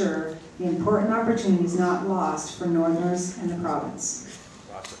to ensure the important opportunities not lost for Northerners and the province?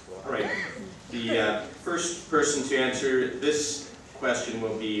 All right. The first person to answer this question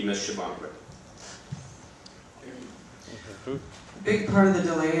will be Ms. Shabanquit. A big part of the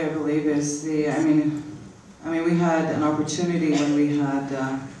delay, I believe, is we had an opportunity when we had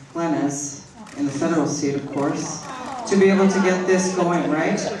Glennis in the federal seat, of course, to be able to get this going,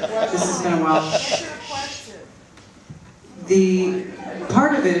 right? This has been a while. The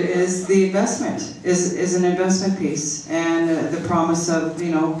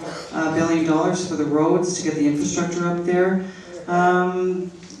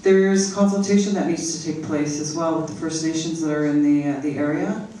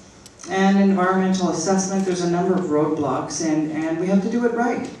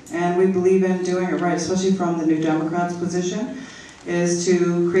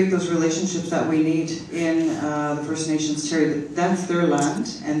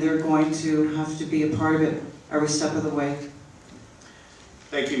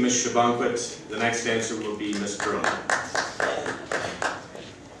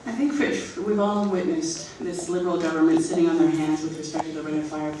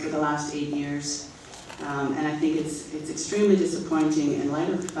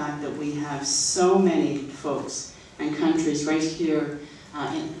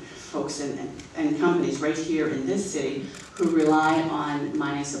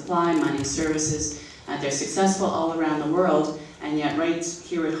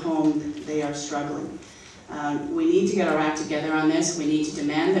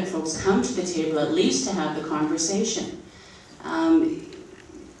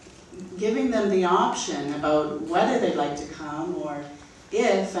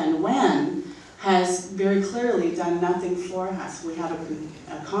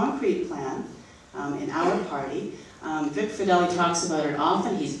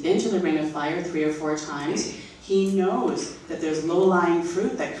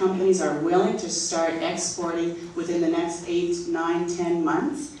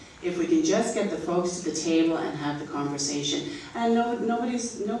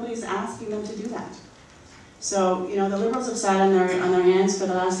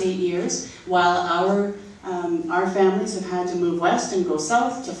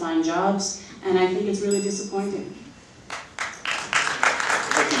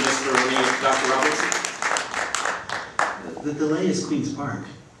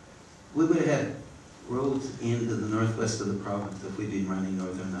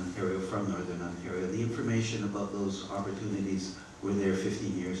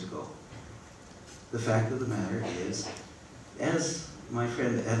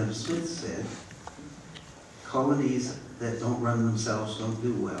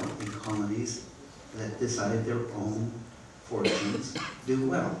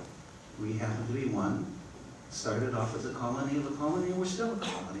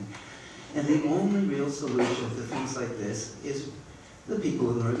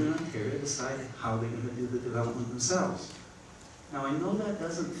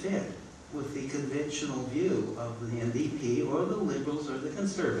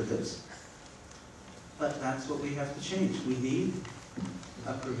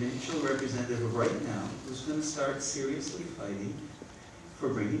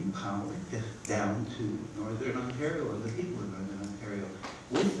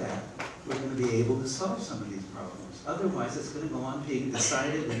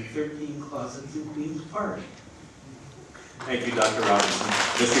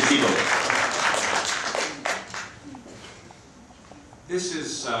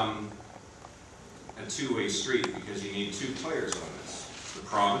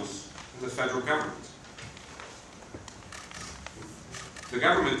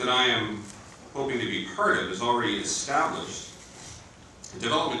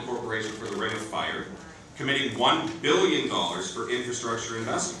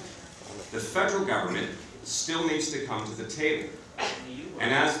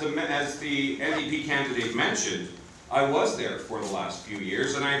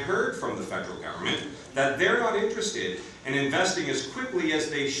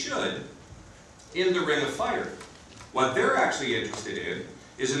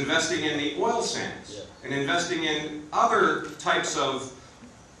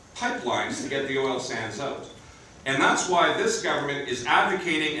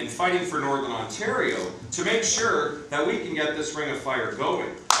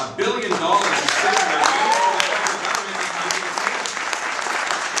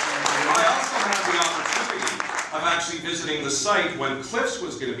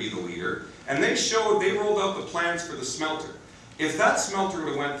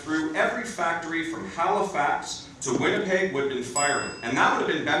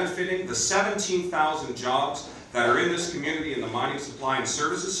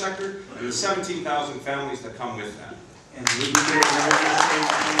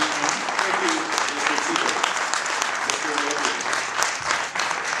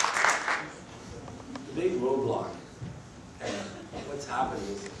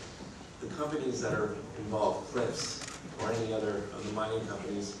the companies that are involved, Cliffs or any other of the mining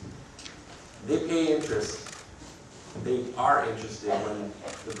companies, they pay interest. They are interested when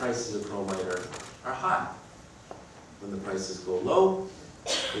the prices of chromite are high. When the prices go low,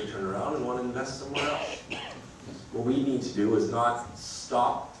 they turn around and want to invest somewhere else. What we need to do is not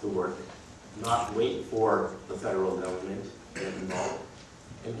stop the work, not wait for the federal government to get involved,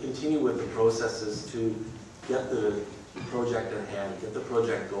 and continue with the processes to get the project at hand, get the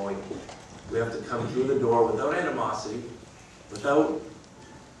project going. We have to come through the door without animosity, without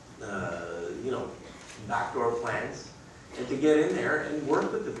backdoor plans, and to get in there and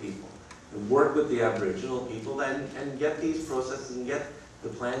work with the people, and work with the Aboriginal people, and get these processes and get the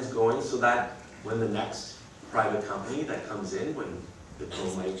plans going so that when the next private company that comes in, when the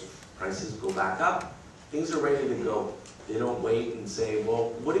chromite prices go back up, things are ready to go. They don't wait and say,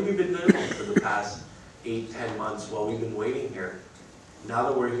 well, what have you been doing for the past 8-10 months while we've been waiting here? Now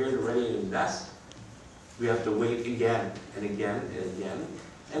that we're here and ready to invest, we have to wait again and again and again.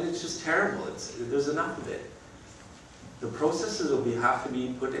 And it's just terrible. There's enough of it. The processes have to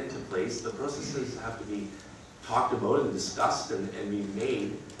be put into place. The processes have to be talked about and discussed and be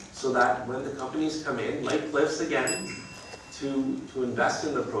made so that when the companies come in, like Cliffs again, to invest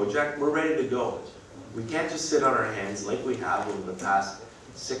in the project, we're ready to go. We can't just sit on our hands like we have over the past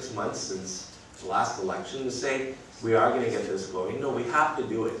 6 months since the last election to say, we are going to get this going. No, we have to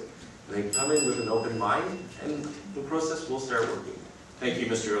do it. And they come in with an open mind, and the process will start working. Thank you,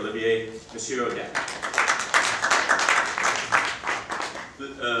 Mr. Olivier. Monsieur Odette.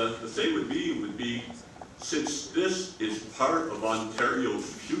 The thing would be, since this is part of Ontario's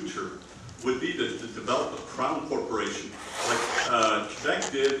future, would be to develop a crown corporation, like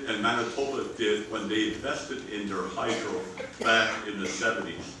Quebec did and Manitoba did when they invested in their hydro back in the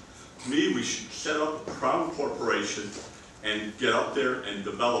 70s. To me, we should set up a crown corporation and get up there and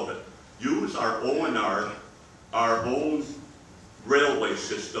develop it. Use our ONR, our own railway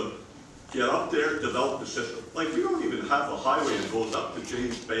system, get up there, develop the system. Like, we don't even have a highway that goes up to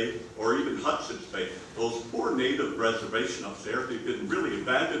James Bay or even Hudson's Bay. Those poor native reservation up there, they've been really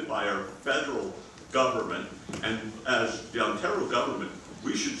abandoned by our federal government. And as the Ontario government,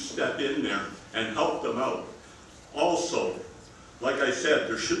 we should step in there and help them out. Also, like I said,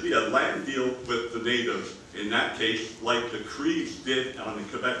 there should be a land deal with the natives. In that case, like the Crees did on the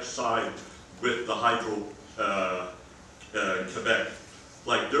Quebec side with the hydro Quebec.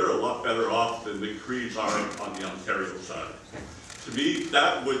 Like, they're a lot better off than the Crees are on the Ontario side. To me,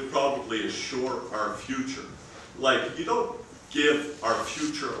 that would probably assure our future. Like, you don't give our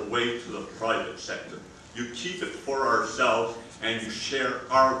future away to the private sector. You keep it for ourselves and you share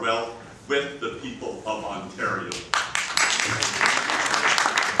our wealth with the people of Ontario.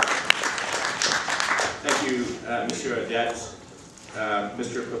 Thank you, Monsieur Odette.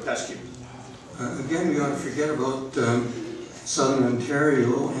 Mr. Popescu. Again, we ought to forget about Southern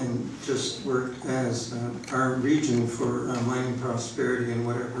Ontario and just work as our region for mining prosperity and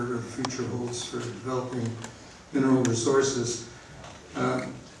whatever the future holds for developing mineral resources.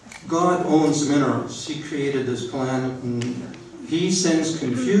 God owns minerals. He created this planet, and He sends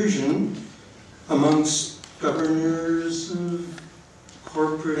confusion amongst governors of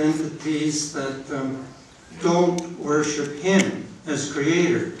corporate entities that don't worship Him as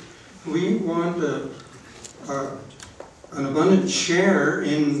Creator. We want an abundant share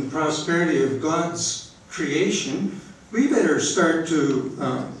in the prosperity of God's creation. We better start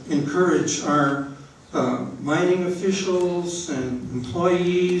to encourage our mining officials and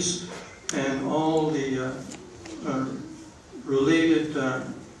employees and all the related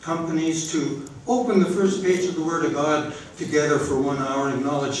companies to open the first page of the Word of God together for 1 hour,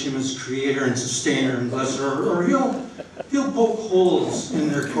 acknowledge Him as Creator and Sustainer and Blesser, or He'll poke holes in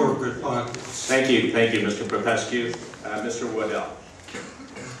their corporate pockets. Thank you, Mr. Popescu. Mr. Waddell.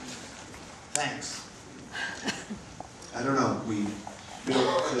 Thanks. I don't know, we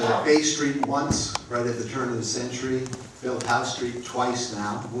built Bay Street once, right at the turn of the century, built House Street twice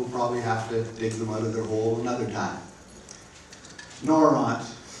now. We'll probably have to dig them out of their hole another time. Noront,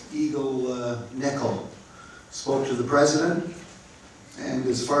 Eagle Nickel, spoke to the President, and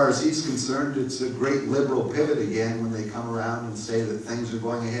as far as he's concerned, it's a great liberal pivot again when they come around and say that things are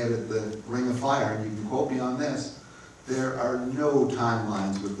going ahead at the Ring of Fire, and you can quote me on this. There are no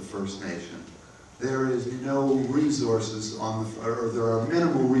timelines with the First Nation. There is no resources or there are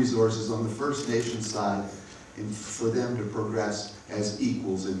minimal resources on the First Nation side for them to progress as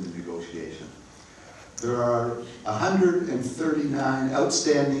equals in the negotiation. There are 139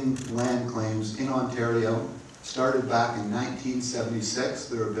 outstanding land claims in Ontario, started back in 1976.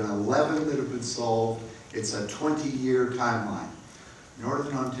 There have been 11 that have been solved. It's a 20-year timeline.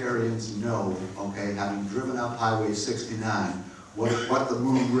 Northern Ontarians know, okay, having driven up Highway 69, what the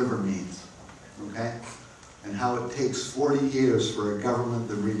Moon River means, okay? And how it takes 40 years for a government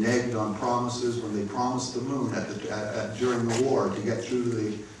that reneged on promises when they promised the moon during the war to get through to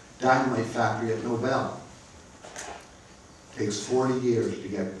the dynamite factory at Nobel. It takes 40 years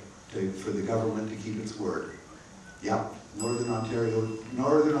for the government to keep its word. Yep, Northern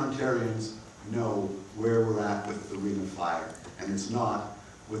Ontarians know where we're at with the Ring of Fire, and it's not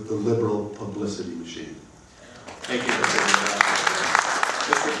with the Liberal publicity machine. Thank you,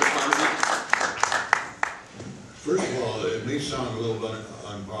 Mr. Proponent. First of all, it may sound a little bit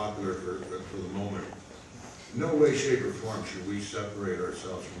unpopular for the moment. In no way, shape, or form should we separate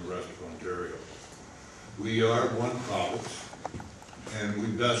ourselves from the rest of Ontario. We are one province, and we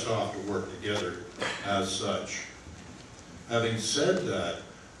best off to work together as such. Having said that,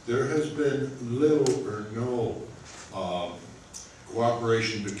 there has been little or no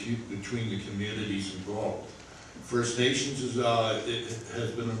cooperation between the communities involved. First Nations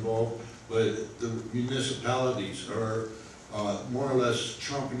has been involved, but the municipalities are more or less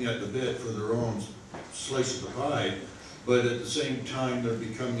chomping at the bit for their own slice of the pie, but at the same time they're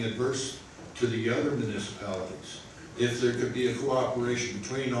becoming adverse to the other municipalities. If there could be a cooperation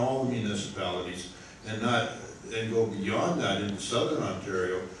between all the municipalities and go beyond that into Southern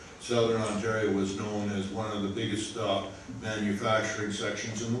Ontario. Southern Ontario was known as one of the biggest manufacturing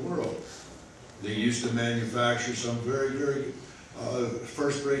sections in the world. They used to manufacture some very, very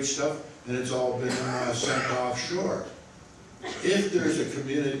first-rate stuff, and it's all been sent offshore. If there's a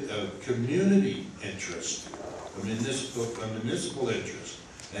community interest, a municipal interest,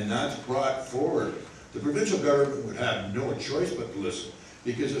 and that's brought forward, the provincial government would have no choice but to listen.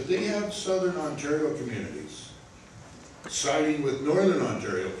 Because if they have Southern Ontario communities siding with Northern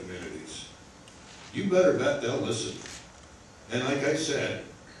Ontario communities, you better bet they'll listen. And like I said,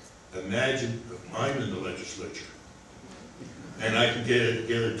 imagine if I'm in the legislature, and I can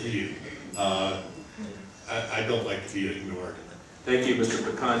guarantee you, I don't like to be ignored. Thank you, Mr.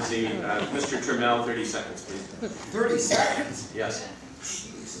 Pecanzi. Mr. Turmel, 30 seconds, please. 30 seconds? Yes.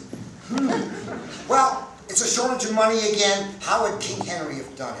 Well, it's a shortage of money again. How would King Henry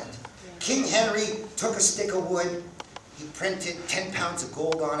have done it? King Henry took a stick of wood, he printed 10 pounds of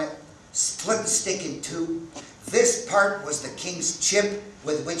gold on it, split the stick in two. This part was the king's chip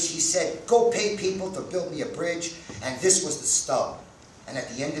with which he said, go pay people to build me a bridge, and this was the stub. And at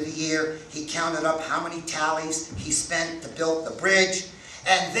the end of the year, he counted up how many tallies he spent to build the bridge.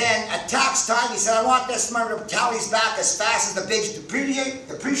 And then at tax time, he said, I want this number of tallies back as fast as the bridge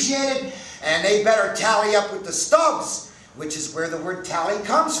depreciated, and they better tally up with the stubs, which is where the word tally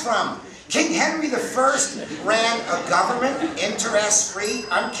comes from. King Henry I ran a government, interest-free,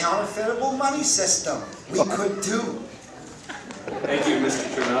 uncounterfeitable money system. We could too. Thank you, Mr.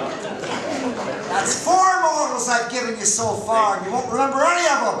 Turmel. That's 4 models I've given you so far, and you won't remember any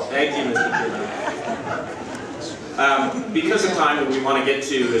of them. Thank you, Mr. Turmel. Because of time, we want to get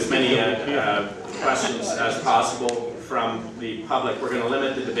to as many questions as possible from the public. We're going to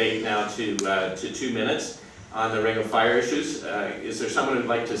limit the debate now to 2 minutes on the Ring of Fire issues. Is there someone who'd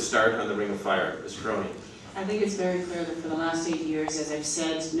like to start on the Ring of Fire? Ms. Crony. I think it's very clear that for the last 8 years, as I've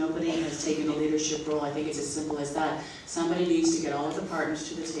said, nobody has taken a leadership role. I think it's as simple as that. Somebody needs to get all of the partners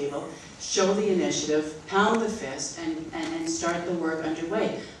to the table, show the initiative, pound the fist, and start the work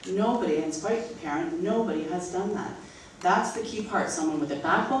underway. Nobody, and it's quite apparent, nobody has done that. That's the key part, someone with a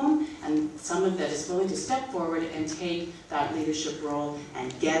backbone and someone that is willing to step forward and take that leadership role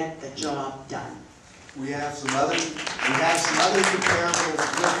and get the job done. We have some other comparables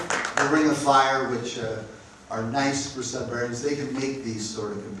with the Ring of Fire, which are nice for Sudburyans. They can make these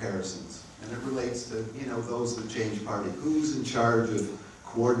sort of comparisons, and it relates to those that change party. Who's in charge of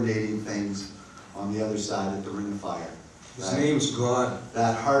coordinating things on the other side of the Ring of Fire? His name's God.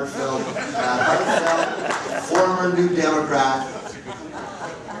 That heartfelt former New Democrat,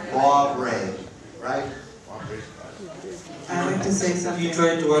 Bob Ray, right? I'd like to say something. He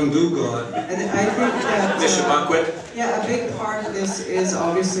tried to undo God. And I think that, Bishop Buckwit. yeah, a big part of this is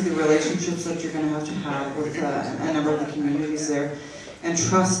obviously the relationships that you're going to have with a number of the communities there. And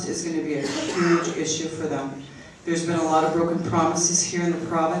trust is going to be a huge issue for them. There's been a lot of broken promises here in the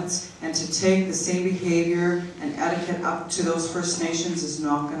province, and to take the same behavior and etiquette up to those First Nations is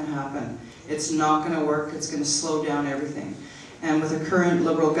not going to happen. It's not going to work. It's going to slow down everything. And with the current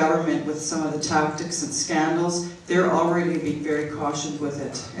Liberal government, with some of the tactics and scandals, they're already being very cautious with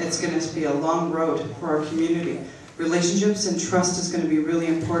it. It's going to be a long road for our community. Relationships and trust is going to be really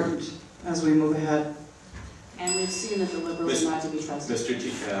important as we move ahead. And we've seen that the Liberals are not to be trusted. Mr. T.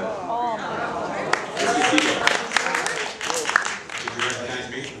 Would you like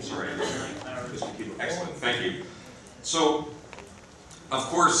me? I'm sorry. Excellent, thank you. So, of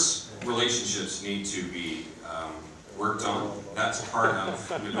course, relationships need to be worked on. That's part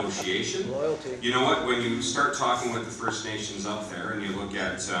of negotiation. You know what, when you start talking with the First Nations up there and you look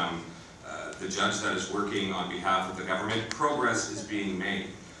at the judge that is working on behalf of the government, progress is being made.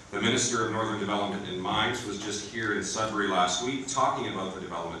 The Minister of Northern Development and Mines was just here in Sudbury last week talking about the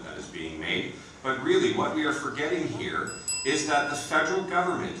development that is being made. But really, what we are forgetting here is that the federal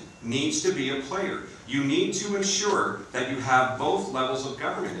government needs to be a player. You need to ensure that you have both levels of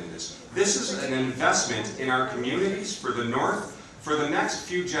government in this. This is an investment in our communities for the North for the next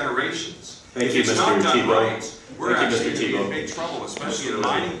few generations. Thank you, If it's Mr. not done Thibault. right, we're Thank you, actually Mr. going to be in Thibault. big trouble, especially in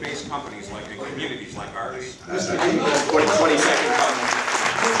mining-based companies like in communities like ours. 20 second comment.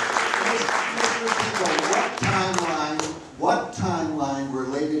 What timeline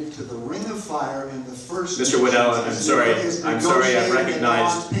related to the Ring of Fire in the first... Mr. Waddell, I'm sorry, I've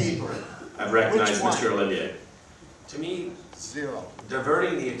recognized Which one? Mr. Olivier. To me, Zero.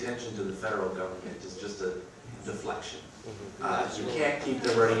 diverting the attention to the federal government is just a deflection. You can't keep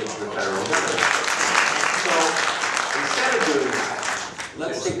diverting it to the federal government. So instead of doing that,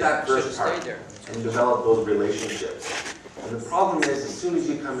 let's take that first part and develop those relationships. And the problem is, as soon as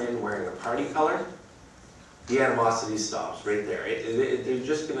you come in wearing a party color, the animosity stops right there. They're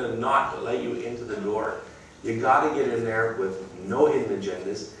just going to not let you into the door. You got to get in there with no hidden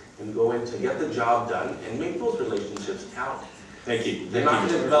agendas and go in to get the job done and make those relationships count. Thank you. You're not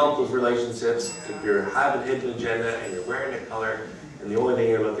going to develop those relationships if you have a hidden agenda and you're wearing a color and the only thing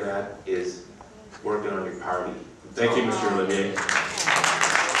you're looking at is working on your party. Thank you, Mr. Olivier.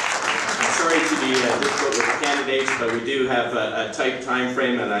 I'm sorry to be difficult with the candidates, but we do have a tight time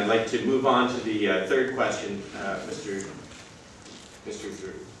frame, and I'd like to move on to the third question, Mr.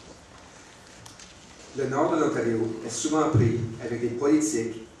 Thur. Le nord de l'Ontario est souvent pris avec des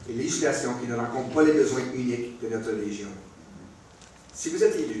politiques et législations qui ne rencontrent pas les besoins uniques de notre région. Si vous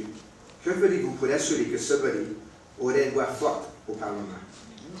êtes élu, que ferez-vous pour assurer que Sudbury aurait une voix forte au Parlement?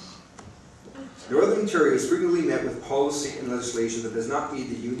 Northern Ontario is frequently met with policy and legislation that does not meet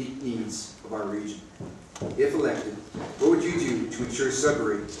the unique needs of our region. If elected, what would you do to ensure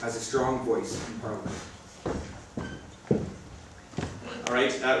Sudbury has a strong voice in Parliament? All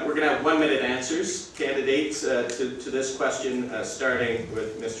right, we're going to have 1 minute answers. Candidates to this question, starting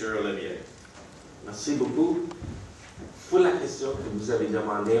with Mr. Olivier. Merci beaucoup. Pour la question que vous avez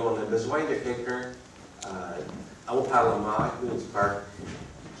demandée, on a besoin de quelqu'un au Parlement, à Queen's Park,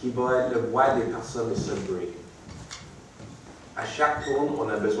 qui va être le voix des personnes de Sudbury. À chaque tour, on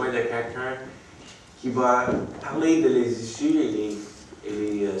a besoin de quelqu'un qui va parler de les issues et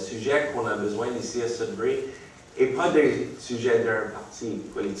les sujets qu'on a besoin ici à Sudbury, et pas des sujets d'un parti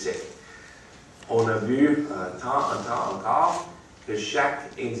politique. On a vu temps en temps encore que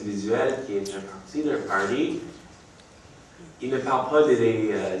chaque individuel qui est un parti d'un parti, il ne parle pas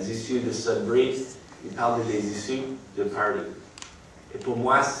des issues de Sudbury, il parle des issues de parti. Et pour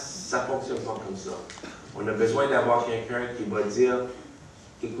moi, ça ne fonctionne pas comme ça. On a besoin d'avoir quelqu'un qui va dire,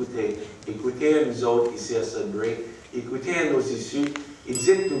 écoutez à nous autres ici à Sudbury, écoutez à nos issues, et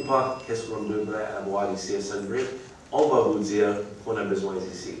dites-nous pas qu'est-ce qu'on devrait avoir ici à Sudbury, on va vous dire qu'on a besoin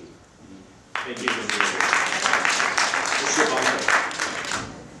ici. Thank you, Mr.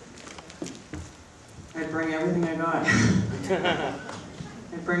 I bring everything I got.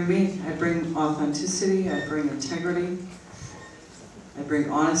 I bring me, I bring authenticity, I bring integrity, I bring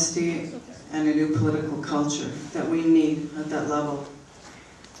honesty and a new political culture that we need at that level.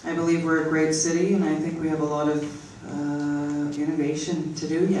 I believe we're a great city and I think we have a lot of innovation to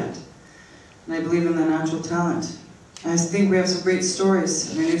do yet. And I believe in the natural talent. I think we have some great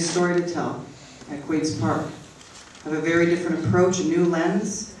stories and a new story to tell at Queen's Park. I have a very different approach, a new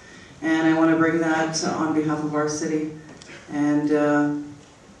lens, and I want to bring that on behalf of our city and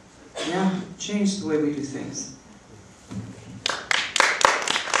yeah, change the way we do things.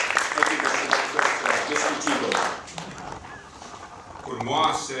 Pour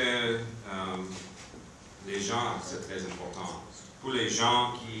moi, c'est les gens, c'est très important. Pour les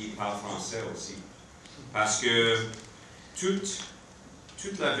gens qui parlent français aussi. Parce que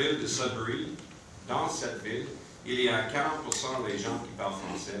toute la ville de Sudbury, dans cette ville, il y a 40% des gens qui parlent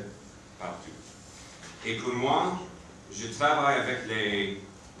français partout. Et pour moi, je travaille avec les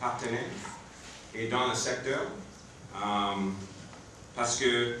partenaires et dans le secteur parce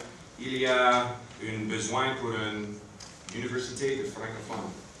que il y a un besoin pour une université de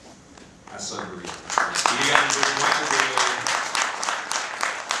francophones à Sudbury. Il y a un besoin de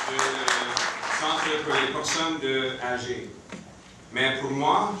centre pour les personnes âgées. Mais pour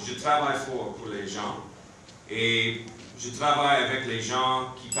moi, je travaille fort pour les gens et Je travaille avec les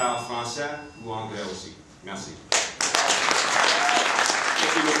gens qui parlent français ou anglais aussi. Merci.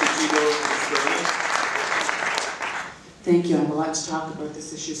 Thank you, Mr. Tebow. Ms. Turmel. Thank you. I have a lot to talk about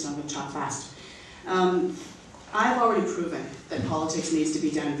this issue, so I'm going to talk fast. I've already proven that politics needs to be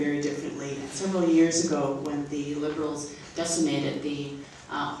done very differently. And several years ago, when the Liberals decimated the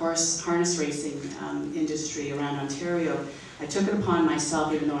horse harness racing industry around Ontario, I took it upon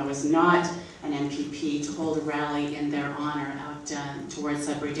myself, even though I was not an MPP, to hold a rally in their honor out towards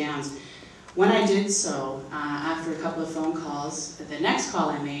Sudbury Downs. When I did so, after a couple of phone calls, the next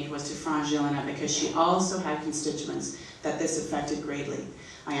call I made was to Frangilina, because she also had constituents that this affected greatly.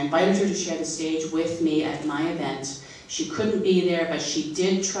 I invited her to share the stage with me at my event. She couldn't be there, but she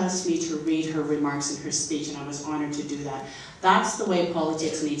did trust me to read her remarks in her speech, and I was honored to do that. That's the way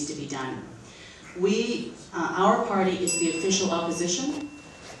politics needs to be done. Our party is the official opposition,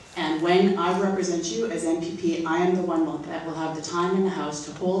 and when I represent you as MPP, I am the one that will have the time in the House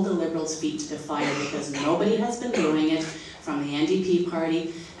to hold the Liberals' feet to the fire, because nobody has been doing it from the NDP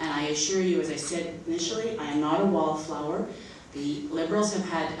party, and I assure you, as I said initially, I am not a wallflower. The Liberals have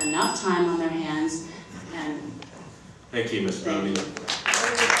had enough time on their hands, and Thank you, Ms. Browning.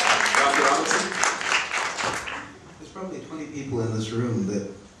 thank you. Dr. Robinson? There's probably 20 people in this room that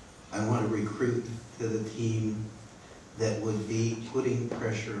I want to recruit to the team that would be putting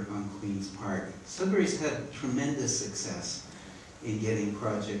pressure on Queen's Park. Sudbury's had tremendous success in getting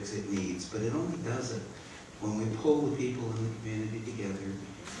projects it needs, but it only does it when we pull the people in the community together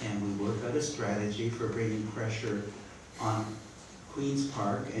and we work out a strategy for bringing pressure on Queen's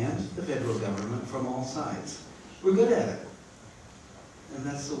Park and the federal government from all sides. We're good at it. And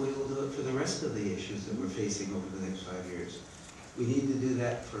that's the way we'll do it for the rest of the issues that we're facing over the next 5 years. We need to do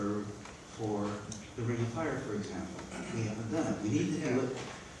that for the Ring of Fire, for example. We haven't done it. We need to do it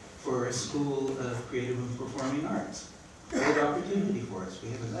for a school of creative and performing arts. Great opportunity for us.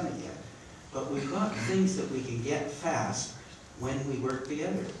 We haven't done it yet. But we've got things that we can get fast when we work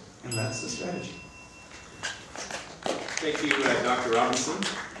together. And that's the strategy. Thank you, Dr. Robinson.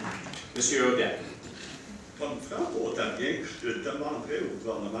 Monsieur Odette. Comme franco-ontarien, je demanderais au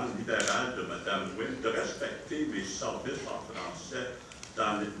gouvernement libéral de Mme Wynne de respecter les services en français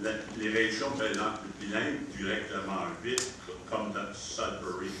dans les régions bilingues du règlement 8, comme dans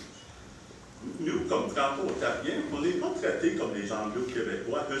Sudbury. Nous, comme franco-ontariens, on n'est pas traités comme les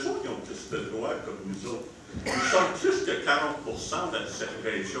anglo-québécois. Eux autres, ils ont plus de droits comme nous autres. Nous sommes plus que 40% de cette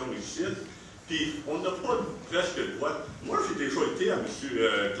région ici. Puis, on n'a pas presque le droit. Moi, j'ai déjà été à M.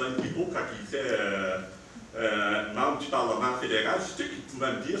 Glenn Thibault quand il était membre du Parlement fédéral. C'est ce qu'il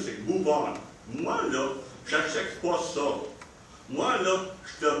pouvait me dire, c'est move on. Moi, là, j'accepte pas ça. Moi, là,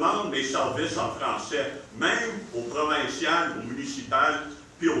 je demande mes services en français, même au provincial, au municipal,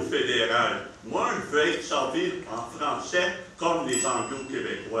 puis au fédéral. Moi, je veux être servi en français comme les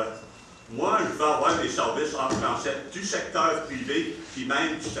anglo-québécois. Moi, je veux avoir des services en français du secteur privé, puis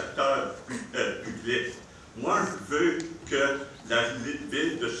même du secteur public. Moi, je veux que la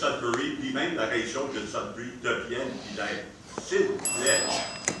ville de Sudbury, puis même la région de Sudbury, devienne bilingue. S'il vous plaît.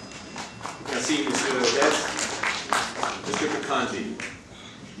 Merci, M. Odette. Mr. Picanti.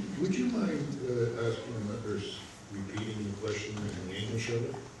 Would you mind asking members, repeating the question in English of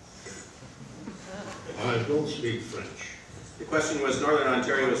it? I don't speak French. The question was, Northern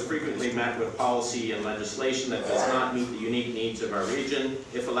Ontario is frequently met with policy and legislation that does not meet the unique needs of our region.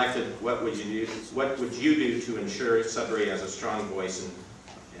 If elected, what would you do to ensure Sudbury has a strong voice in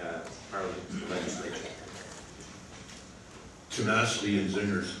Parliament legislation? Tenacity and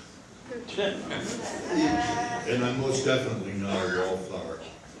zingers. And I'm most definitely not a wallflower.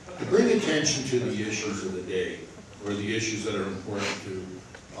 To bring attention to the issues of the day, or the issues that are important to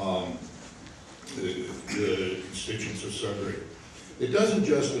the constituents of Sudbury. It doesn't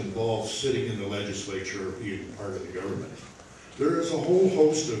just involve sitting in the legislature or being part of the government. There is a whole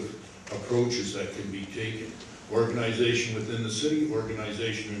host of approaches that can be taken. Organization within the city,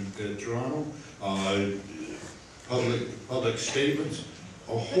 organization in Toronto, public statements,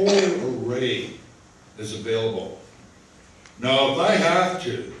 a whole array is available. Now, if I have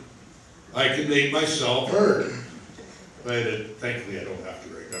to, I can make myself heard. But thankfully, I don't have to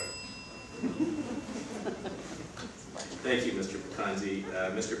right now. Thank you, Mr. Picanti.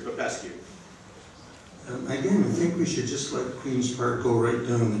 Mr. Popescu. Again, I think we should just let Queen's Park go right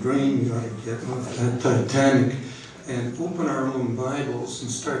down the drain. We ought to get off that Titanic and open our own Bibles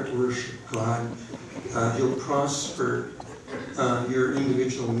and start to worship God. He'll prosper your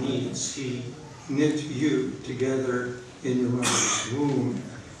individual needs. He knit you together in your mother's womb,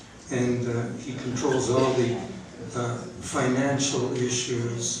 and He controls all the financial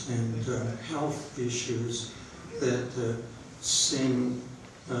issues and health issues that Singh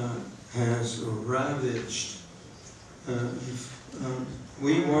has ravaged. If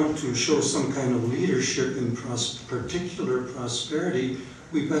we want to show some kind of leadership in particular prosperity,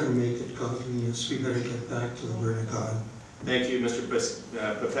 we better make it godliness. We better get back to the Word of God. Thank you, Mr.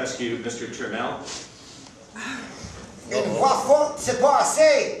 Popescu. Mr. Turmel. Une voix forte, c'est pas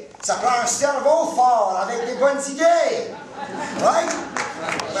assez. Ça prend un cerveau fort avec des bonnes idées. Right?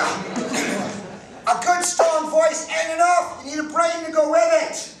 Well, a good strong voice ain't enough. You need a brain to go with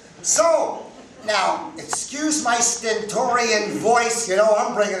it. So, now, excuse my stentorian voice. You know,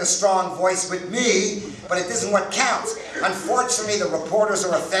 I'm bringing a strong voice with me, but it isn't what counts. Unfortunately, the reporters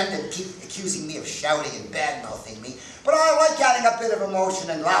are offended, keep accusing me of shouting and bad-mouthing me. But I like adding a bit of emotion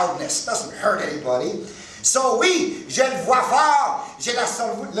and loudness. Doesn't hurt anybody. So oui, j'ai le voix fort, j'ai le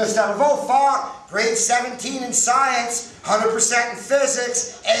cerveau fort, grade 17 in science, 100% in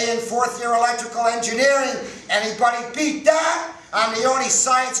physics, A in 4th year electrical engineering. Anybody beat that? I'm the only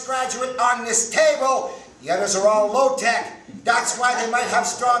science graduate on this table. The others are all low-tech. That's why they might have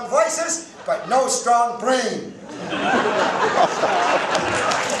strong voices, but no strong brain.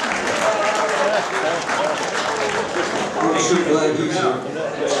 Mr.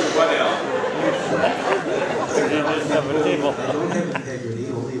 Waddell. I don't have integrity,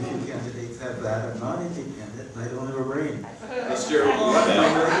 only a few candidates have that. I'm not independent, and I don't have a brain. Mr. Waddell.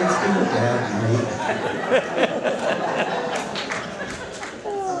 It's been a bad night.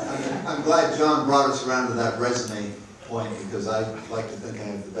 I'm glad John brought us around to that resume point, because I like to think I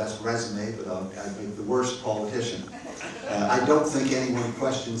have the best resume, but I'd be the worst politician. I don't think anyone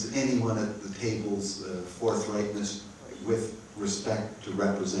questions anyone at the table's forthrightness with respect to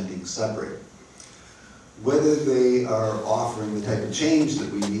representing Sudbury. Whether they are offering the type of change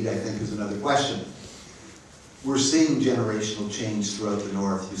that we need, I think, is another question. We're seeing generational change throughout the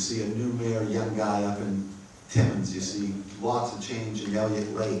north. You see a new mayor, young guy up in Timmins. You see lots of change in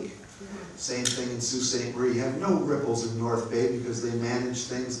Elliott Lake. Same thing in Sault Ste. Marie. You have no ripples in North Bay because they manage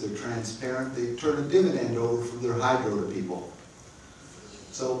things, they're transparent, they turn a dividend over from their hydro to people.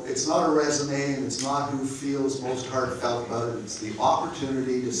 So it's not a resume, and it's not who feels most heartfelt about it. It's the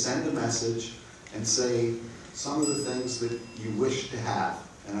opportunity to send a message and say some of the things that you wish to have.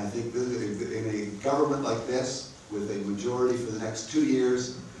 And I think that in a government like this, with a majority for the next 2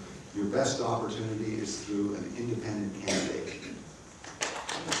 years, your best opportunity is through an independent candidate.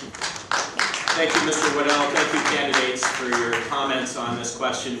 Thank you, Mr. Waddell. Thank you, candidates, for your comments on this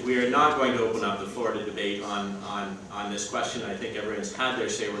question. We are not going to open up the floor to debate on this question. I think everyone's had their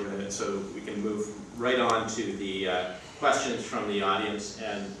say. So we can move right on to the questions from the audience.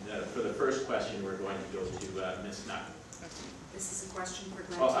 And for the first question, we're going to go to Ms. Nutt. This is a question for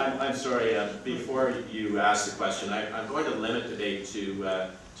Glenn. Oh, I'm sorry. Before you ask the question, I'm going to limit the debate to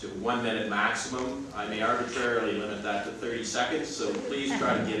 1 minute maximum. I may arbitrarily limit that to 30 seconds, so please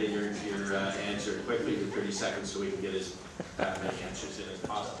try to get in your answer quickly to 30 seconds so we can get as many answers in as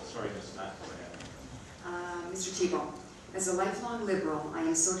possible. Sorry, Ms. Nutt. Go ahead. Mr. Thibault, as a lifelong Liberal, I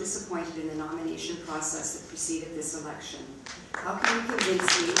am so disappointed in the nomination process that preceded this election. How can you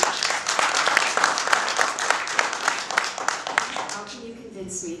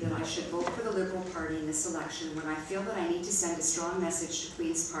convince me that I should vote for the Liberal Party in this election when I feel that I need to send a strong message to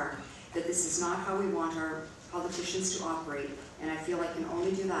Queen's Park that this is not how we want our politicians to operate, and I feel I can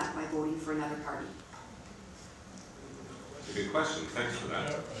only do that by voting for another party? That's a good question. Thanks for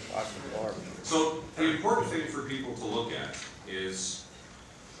that. So the important thing for people to look at is,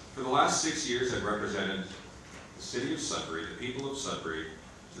 for the last 6 years I've represented the city of Sudbury, the people of Sudbury,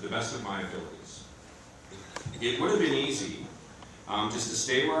 to the best of my abilities. It would have been easy just to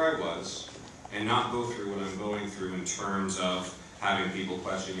stay where I was and not go through what I'm going through in terms of having people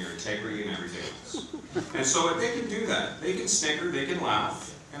question your integrity and everything else. And so they can do that. They can snicker, they can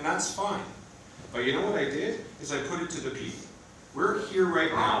laugh, and that's fine. But you know what I did? Is I put it to the people. We're here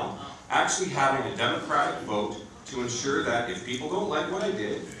right now actually having a democratic vote to ensure that if people don't like what I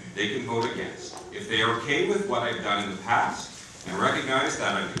did, they can vote against. If they are okay with what I've done in the past and recognize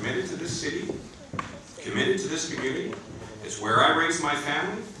that I'm committed to this city, committed to this community, it's where I raised my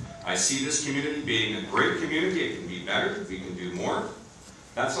family. I see this community being a great community. It can be better. We can do more.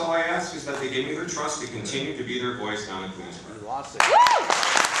 That's all I ask, is that they give me their trust to continue to be their voice down in Queen's Park.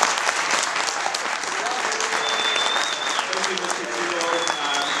 Thank you, Mr. Thibault.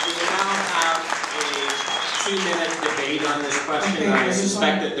 We will now have a 2-minute debate on this question. I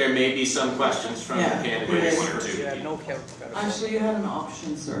suspect that there may be some questions from the candidates. Actually, you had an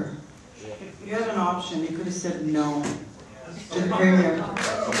option, sir. You had an option. You could have said no to the Premier. You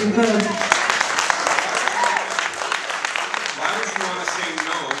could have. Why would you want to say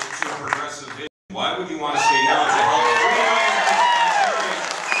no to a progressive vision? Why would you want to say no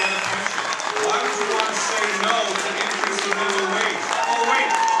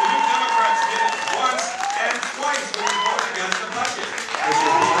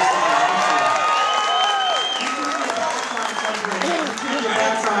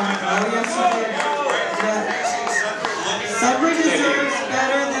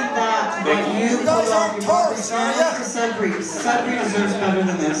Sudbury. Sudbury deserves better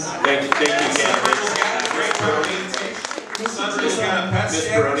than this. Thank you, candidates. Great presentation. Sudbury's got a pet Ms.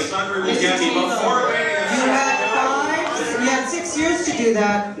 stick. Baroni. Sudbury will get about 4 You had 6 years to do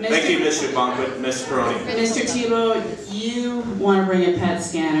that. Thank you, Mr. Bonquit. Ms. Baroni. Mr. Thibault, you want to bring a PET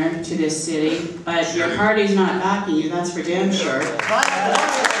scanner to this city, but your party's not backing you, that's for damn sure.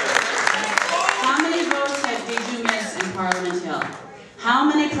 How many votes did you miss in Parliament Hill? How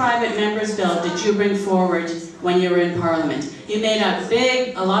many private members' bill did you bring forward when you were in Parliament? You made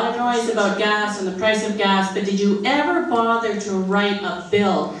a lot of noise about gas and the price of gas, but did you ever bother to write a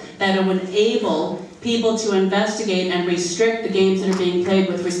bill that would enable people to investigate and restrict the games that are being played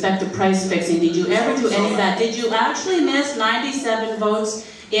with respect to price fixing? Did you ever do any of that? Did you actually miss 97 votes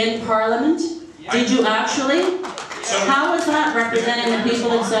in Parliament? Did you actually? How is that representing the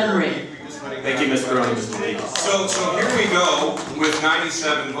people in Sudbury? Thank you, Ms. Baroni. So here we go with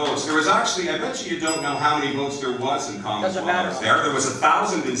 97 votes. There was actually, I bet you don't know how many votes there was in Commons while I was there. There was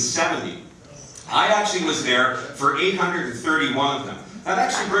 1,070. I actually was there for 831 of them. That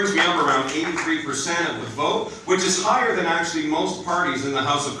actually brings me up around 83% of the vote, which is higher than actually most parties in the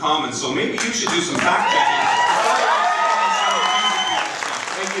House of Commons. So maybe you should do some fact checking.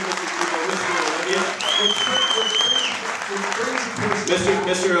 Thank you,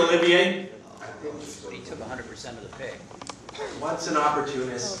 Mr. Olivier. He took 100% of the pig. Once an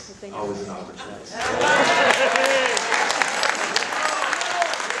opportunist, always an opportunist.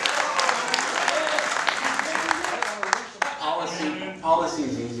 Policy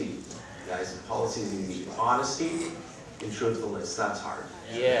is easy, guys. Policy is easy. Honesty and truthfulness, that's hard.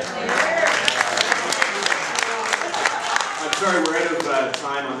 Yeah. I'm sorry, we're out of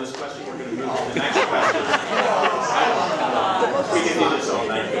time on this question. We're going to move to the next question. We can do this all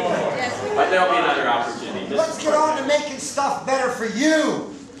night. But there'll be another opportunity. Let's get on to making stuff better for you.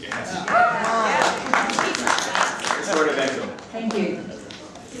 Sort of echo. Thank you.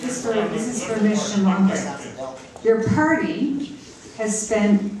 This is for Ms. Shamonka. Your party has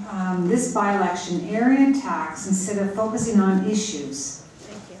spent this by-election airing attacks instead of focusing on issues.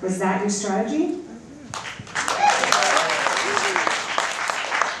 Was that your strategy?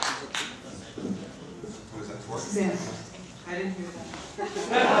 Suzanne. I didn't hear that.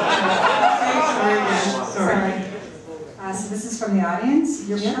 Sorry. So this is from the audience.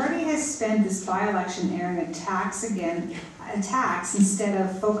 Your party has spent this by-election airing attacks instead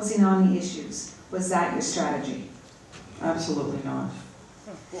of focusing on the issues. Was that your strategy? Absolutely not.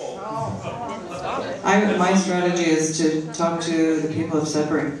 My strategy is to talk to the people of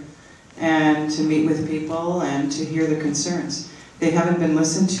Sudbury and to meet with people and to hear the concerns. They haven't been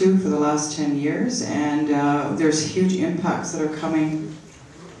listened to for the last 10 years, and there's huge impacts that are coming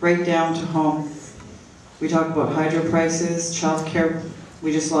right down to home. We talk about hydro prices, childcare.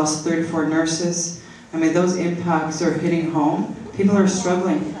 We just lost 34 nurses. I mean, those impacts are hitting home. People are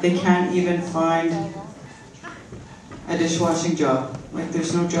struggling. They can't even find a dishwashing job. Like,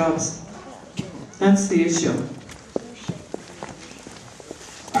 there's no jobs. That's the issue.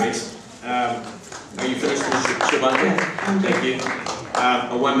 Great. Are you finished, Mr. Shabanka? Thank you.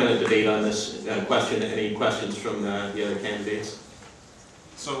 A 1-minute debate on this question. Any questions from the other candidates?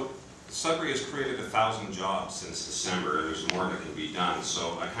 So Sudbury has created 1,000 jobs since December, and there's more that can be done.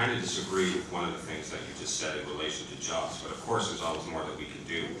 So I kind of disagree with one of the things that you just said in relation to jobs, but of course there's always more that we can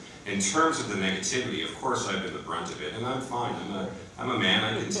do. In terms of the negativity, of course I've been the brunt of it, and I'm fine. I'm a man,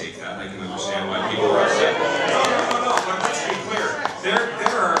 I can take that. I can understand why people are upset. No, but let's be clear.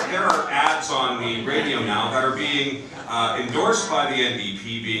 There are ads on the radio now that are being endorsed by the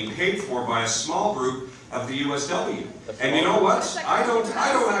NDP, being paid for by a small group of the USW. And you know what? I don't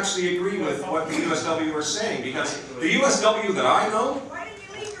actually agree with what the USW are saying, because the USW that I know,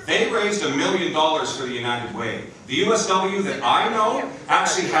 they raised $1 million for the United Way. The USW that I know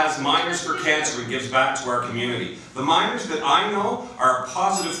actually has Miners for Cancer and gives back to our community. The miners that I know are a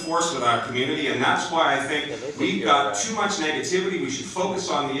positive force with our community, and that's why I think we've got too much negativity. We should focus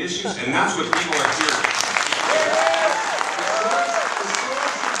on the issues, and that's what people are hearing.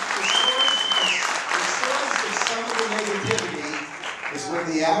 Is when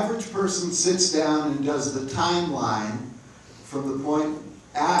the average person sits down and does the timeline from the point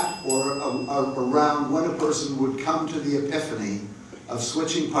at or around when a person would come to the epiphany of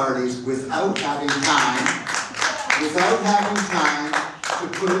switching parties without having time to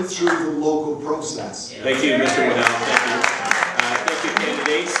put it through the local process. Thank you, Mr. Waddell. Thank you. Thank you,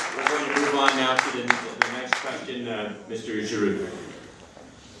 candidates. We're going to move on now to the next question. Mr. Giroux.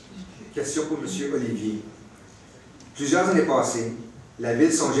 Question pour M. Olivier. Plusieurs années passées, la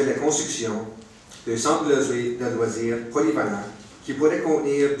Ville songeait la construction d'un centre de loisirs polyvalent qui pourrait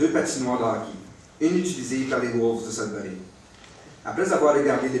contenir 2 patinoires de hockey, inutilisés par les Wolves de Sudbury. Après avoir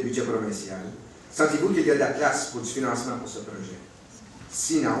regardé le budget provincial, sentez-vous qu'il y a de la place pour du financement pour ce projet?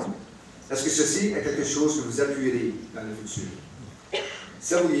 Sinon, est-ce que ceci est quelque chose que vous appuierez dans le futur?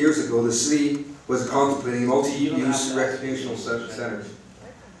 Several years ago, the city was contemplating a multi-use recreational center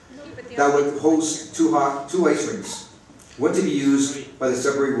that would host two ice rinks, one to be used by the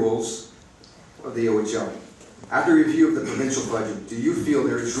Sudbury Wolves of the OHL. After review of the provincial budget, do you feel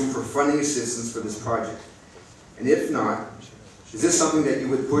there is room for funding assistance for this project? And if not, is this something that you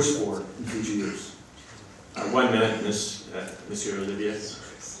would push for in future years? 1 minute, Monsieur Olivier.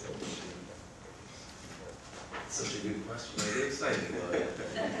 Such a good question. I'm very excited about it.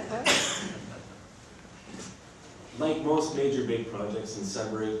 Like most major big projects in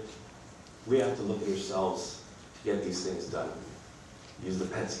Sudbury, we have to look at ourselves to get these things done. Use the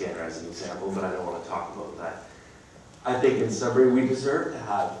PET scanner as an example, but I don't want to talk about that. I think in Sudbury we deserve to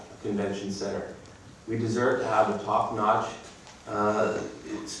have a convention center. We deserve to have a top-notch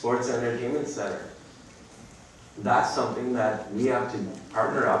sports and entertainment center. That's something that we have to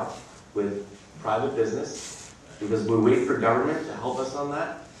partner up with private business, because we wait for government to help us on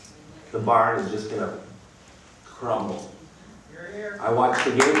that, the barn is just going to crumble. I watched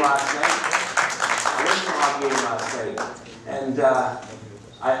the game last night. I went to the hockey game last night, and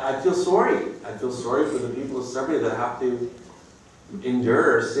I feel sorry. I feel sorry for the people of Sudbury that have to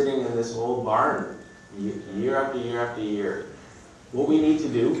endure sitting in this old barn year after year after year. What we need to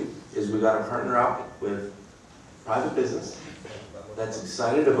do is we got to partner up with private business that's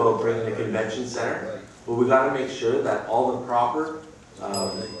excited about bringing a convention center, but we got to make sure that all the proper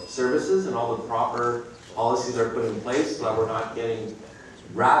services and all the proper policies are put in place so that we're not getting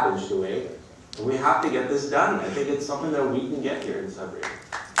ravaged away. And we have to get this done. I think it's something that we can get here in Sudbury.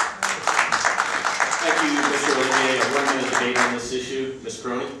 Thank you, Mr. Olivier. A 1 minute debate on this issue. Ms.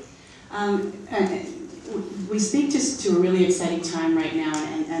 Crony? We speak to a really exciting time right now,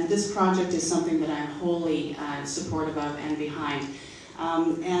 and this project is something that I'm wholly supportive of and behind.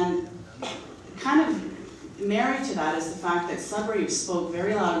 And kind of married to that is the fact that Sudbury spoke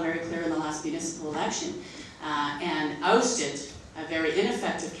very loud and very clear in the last municipal election and ousted a very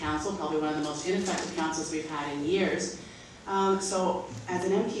ineffective council, probably one of the most ineffective councils we've had in years. So as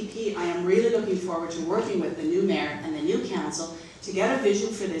an MPP, I am really looking forward to working with the new mayor and the new council to get a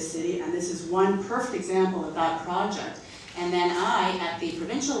vision for this city, and this is one perfect example of that project. And then I, at the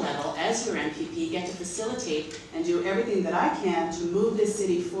provincial level, as your MPP, get to facilitate and do everything that I can to move this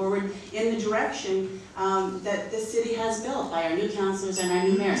city forward in the direction that this city has built by our new councillors and our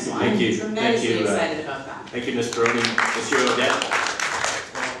new mayor. So I'm tremendously excited about that. Thank you, Ms. Crony. Monsieur Odette?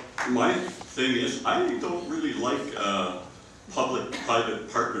 My thing is, I don't really like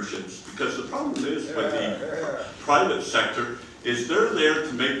public-private partnerships, because the problem is with the private sector is they're there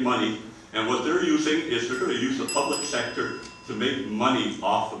to make money, and what they're using is they're going to use the public sector to make money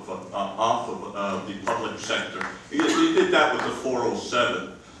off of the public sector. They did that with the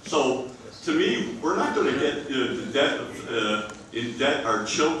 407. So to me, we're not going to get in debt our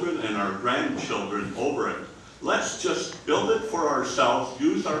children and our grandchildren over it. Let's just build it for ourselves,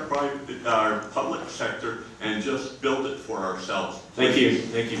 use our public sector, and just build it for ourselves. Thank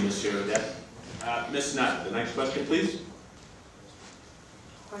you, Monsieur Odette. Ms. Nutt, the next question, please.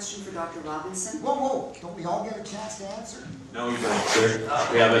 Question for Dr. Robinson. Whoa, don't we all get a chance to answer? No, you don't, sir.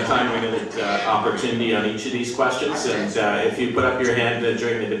 We have a time-limited opportunity on each of these questions, and if you put up your hand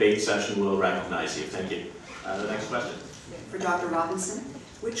during the debate session, we'll recognize you. Thank you. The next question. For Dr. Robinson,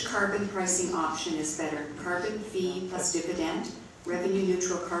 which carbon pricing option is better? Carbon fee plus dividend,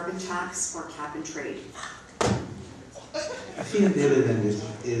 revenue-neutral carbon tax, or cap and trade? I feel dividend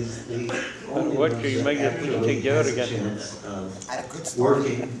is the only one that actually has a chance of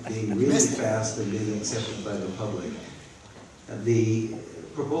working, being really fast, and being accepted by the public. The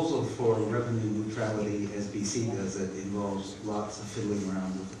proposal for revenue neutrality, as BC does it, involves lots of fiddling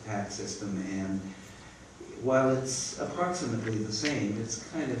around with the tax system, and while it's approximately the same, it's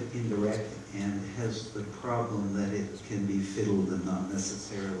kind of indirect and has the problem that it can be fiddled and not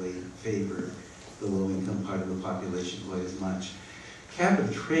necessarily favor the low-income part of the population quite as much. Cap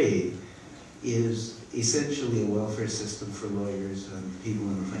and trade is essentially a welfare system for lawyers and people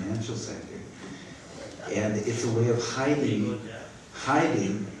in the financial sector. And it's a way of hiding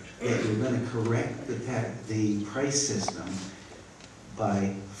that you're going to correct the price system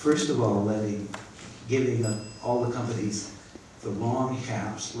by, first of all, giving all the companies the wrong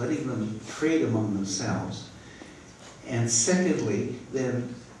caps, letting them trade among themselves, and secondly,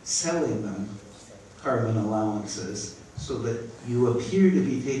 then selling them carbon allowances so that you appear to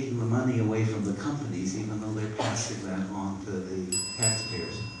be taking the money away from the companies, even though they're passing that on to the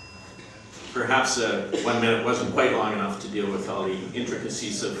taxpayers. Perhaps 1 minute wasn't quite long enough to deal with all the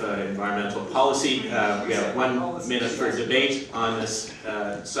intricacies of environmental policy. We have 1 minute for debate on this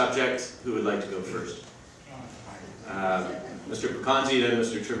subject. Who would like to go first? Mr. Paconzi, then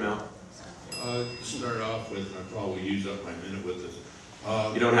Mr. Turmel. To start off with, I probably use up my minute with this.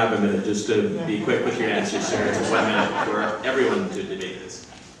 You don't have a minute, just to be quick with your answers, sir. It's 1 minute for everyone to debate this.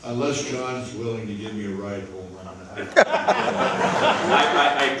 Unless John's willing to give me a ride home. I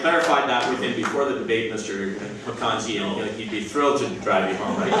clarified that with him before the debate, Mr. Paconzi, and he'd be thrilled to drive you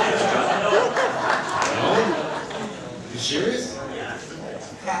home, right? You serious?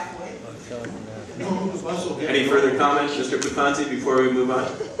 Any further comments, Mr. Paconzi, before we move on?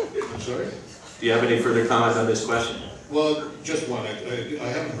 I'm sorry? Do you have any further comments on this question? Well, just one. I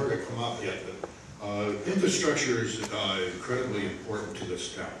haven't heard it come up yet, but infrastructure is incredibly important to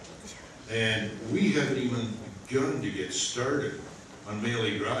this town. And we haven't even begun to get started on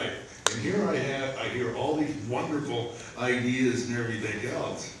Maley Drive. And here I hear all these wonderful ideas and everything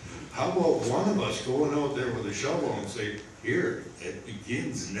else. How about one of us going out there with a shovel and say, here, it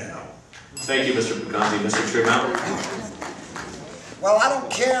begins now. Thank you, Mr. Paconzi. Mr. Turmel? Well, I don't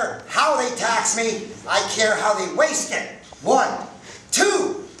care how they tax me. I care how they waste it. 1.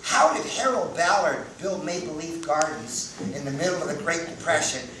 2, how did Harold Ballard build Maple Leaf Gardens in the middle of the Great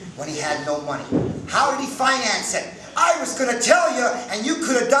Depression when he had no money? How did he finance it? I was going to tell you, and you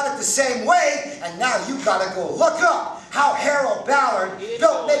could have done it the same way, and now you got to go look up how Harold Ballard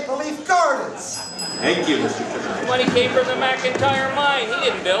built Maple Leaf Gardens. Thank you, Mr. Turmel. When he came from the McIntyre mine, he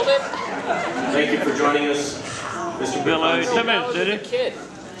didn't build it. Thank you for joining us, Mr. Bill, Paconzi. come in, did he? Kid.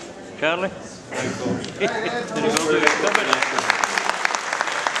 Charlie? Did he go to the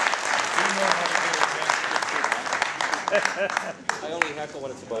I only heckle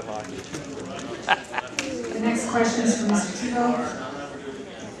when it's about hockey. The next question is from Mr. Tebow.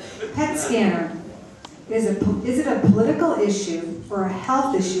 PET scanner. Is it a political issue or a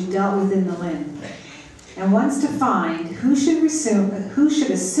health issue dealt with in the LHIN? And wants to find who should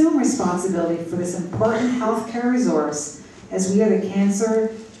assume responsibility for this important healthcare resource, as we are the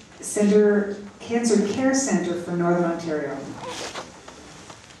cancer care center for Northern Ontario.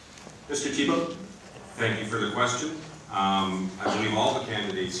 Mr. Tebow? Thank you for the question. I believe all the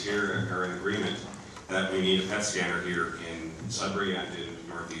candidates here are in agreement that we need a PET scanner here in Sudbury and in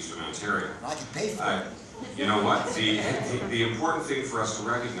northeastern Ontario. I can pay for it. You know what? The important thing for us to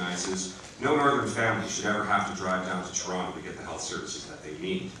recognize is no northern family should ever have to drive down to Toronto to get the health services that they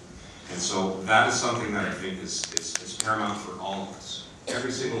need. And so that is something that I think is paramount for all of us,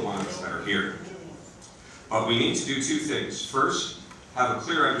 every single one of us that are here. But we need to do 2 things. First, have a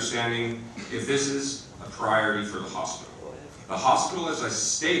clear understanding if this is a priority for the hospital. The hospital, as I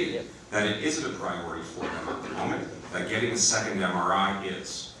stated, that it isn't a priority for them at the moment, that getting a second MRI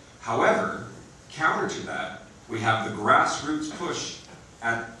is. However, counter to that, we have the grassroots push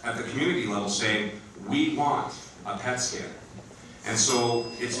at the community level saying, we want a PET scan. And so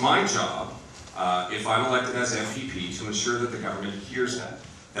it's my job, if I'm elected as MPP, to ensure that the government hears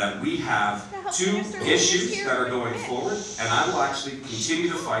that we have 2 issues that are going forward, and I will actually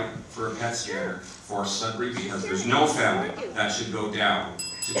continue to fight for a PET scanner for Sudbury, because there's no family that should go down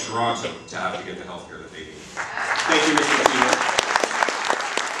to Toronto to have to get the health care that they need. Thank you, Mr. Tebow.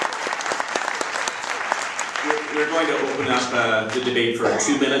 We're going to open up the debate for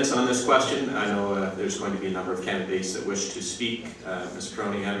 2 minutes on this question. I know there's going to be a number of candidates that wish to speak. Ms.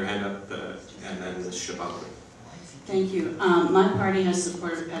 Crony had her hand up, and then Ms. Shabaka. Thank you. My party has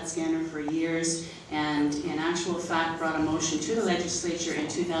supported a PET scanner for years, and in actual fact brought a motion to the legislature in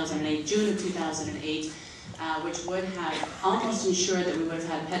 2008, June of 2008, which would have almost ensured that we would have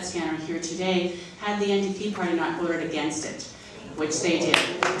had a PET scanner here today had the NDP party not voted against it, which they did.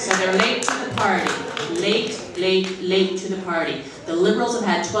 So they're late to the party. Late to the party. The Liberals have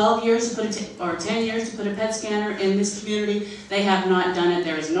had 12 years to put or 10 years to put a PET scanner in this community. They have not done it.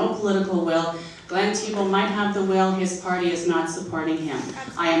 There is no political will. Glenn Tebow might have the will, his party is not supporting him.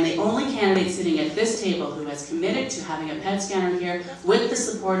 I am the only candidate sitting at this table who has committed to having a PET scanner here with the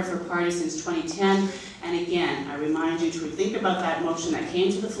support of her party since 2010. And again, I remind you to think about that motion that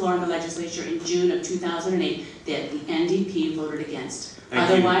came to the floor in the legislature in June of 2008 that the NDP voted against.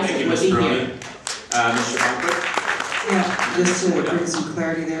 Otherwise, it would be here. Mr. Bunckley? Yeah, just to bring some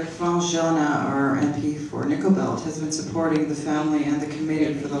clarity there, France Jana, our MP for Nickelbelt, has been supporting the family and the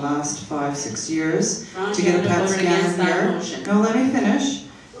committee for the last 5-6 years to get a PET scanner here. No, let me finish.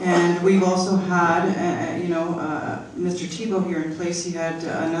 And we've also had, Mr. Tebow here in place. He had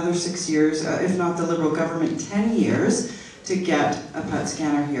another 6 years, if not the Liberal government, 10 years to get a PET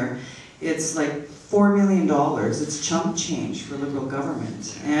scanner here. It's like $4 million. It's chump change for Liberal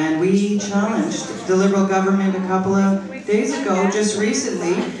government. And we challenged the Liberal government a couple of days ago, just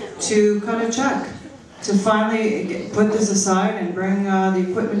recently, to cut a check, to finally put this aside and bring the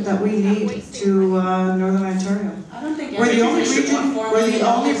equipment that we need to Northern Ontario. I don't think We're the only Mr. region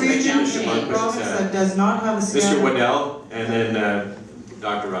in Monk, the province that does not have a scanner. Mr. Waddell, and then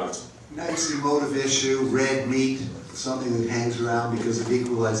Dr. Robinson. Nice emotive issue, red meat, something that hangs around because of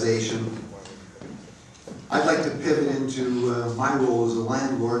equalization. I'd like to pivot into my role as a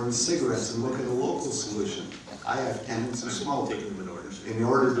landlord in cigarettes and look at a local solution. I have tenants who smoke. In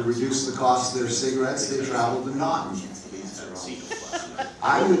order to reduce the cost of their cigarettes, they travel to Naughton.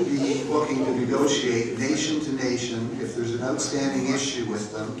 I would be looking to negotiate nation to nation if there's an outstanding issue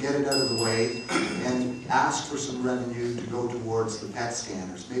with them, get it out of the way, and ask for some revenue to go towards the PET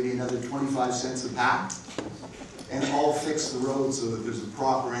scanners. Maybe another 25 cents a pack, and all fix the road so that there's a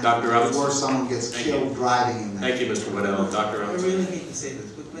proper entry before someone gets killed driving in there. Thank you, Mr. Waddell. Dr. Robinson. I really hate to say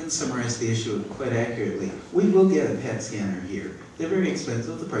this, but Glenn summarized the issue quite accurately. We will get a PET scanner here. They're very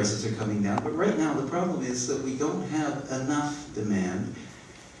expensive, the prices are coming down, but right now the problem is that we don't have enough demand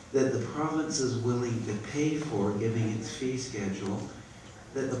that the province is willing to pay for, giving its fee schedule,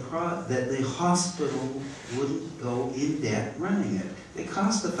 that the hospital wouldn't go in debt running it. It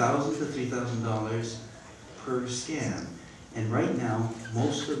costs $1,000 to $3,000 per scan, and right now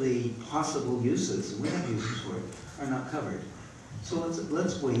most of the possible uses, and we have uses for it, are not covered. So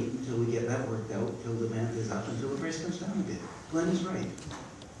let's wait until we get that worked out, until demand is up, until the price comes down a bit. Glenn is right.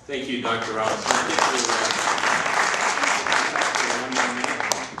 Thank you, Dr. Robinson.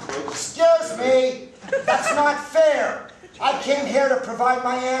 Excuse me, that's not fair. I came here to provide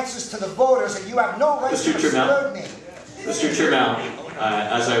my answers to the voters, and you have no right to exclude me. Mr. Turmel,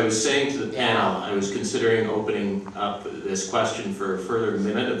 as I was saying to the panel, I was considering opening up this question for a further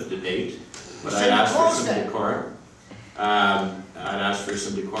minute of debate, but I'd asked for some decorum. I'd asked for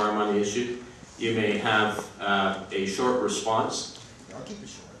some decorum on the issue. You may have a short response. I'll keep it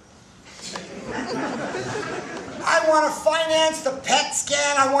short. I want to finance the PET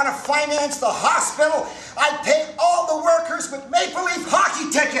scan. I want to finance the hospital. I pay all the workers with Maple Leaf hockey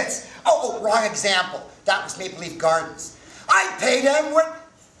tickets. Oh, wrong example. That was Maple Leaf Gardens. I pay them with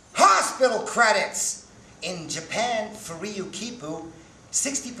hospital credits. In Japan, Furiyukipu,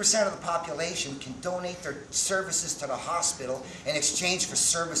 60% of the population can donate their services to the hospital in exchange for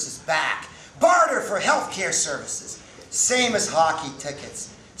services back. Barter for healthcare services. Same as hockey tickets.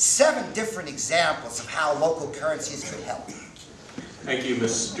 7 different examples of how local currencies could help. Thank you,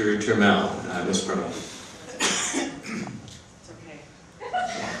 Mr. Turmel. Ms. Prono. It's okay.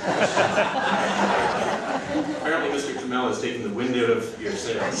 Apparently, Mr. Turmel has taken the wind out of your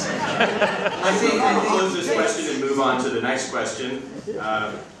sails. I think we'll close this question and move on to the next question.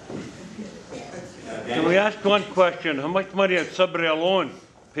 Can we ask one question? How much money has Sudbury alone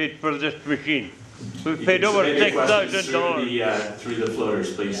paid for this machine? We've paid over $6,000. Through the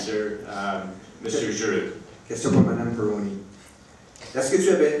floaters, please, sir. Mr. Giroux. Question pour Mme Peroni. Est-ce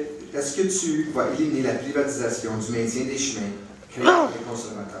que tu vas éliminer la privatisation du maintien des chemins créés par les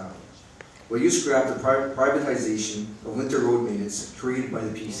consommateurs? Will you scrap the privatization of winter road maintenance created by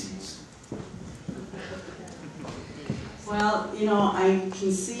the PCs? Well, you know, I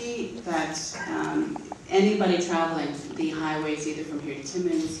can see that anybody traveling the highways, either from here to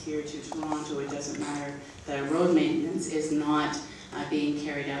Timmins, here to Toronto, it doesn't matter, the road maintenance is not being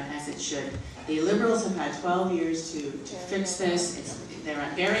carried out as it should. The Liberals have had 12 years to fix this.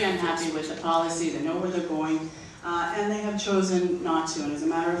 They're very unhappy with the policy, they know where they're going, and they have chosen not to. And as a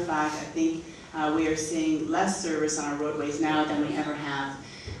matter of fact, I think we are seeing less service on our roadways now than we ever have.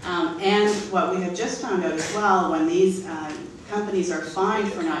 And what we have just found out as well, when these companies are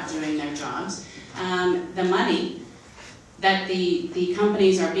fined for not doing their jobs, the money that the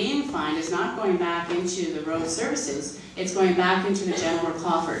companies are being fined is not going back into the road services, it's going back into the general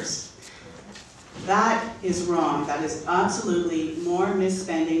coffers. That is wrong. That is absolutely more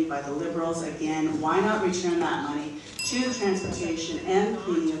misspending by the Liberals. Again, why not return that money to the transportation and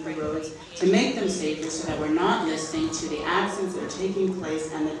cleaning of the roads to make them safer so that we're not listening to the accidents that are taking place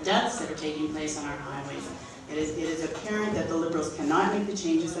and the deaths that are taking place on our highways. It is apparent that the Liberals cannot make the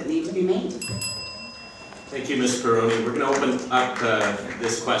changes that need to be made. Thank you, Ms. Peroni. We're going to open up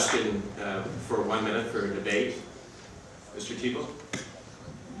this question for 1 minute for a debate. Mr. Thibault?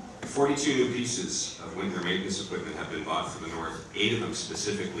 42 new pieces of winter maintenance equipment have been bought for the north, 8 of them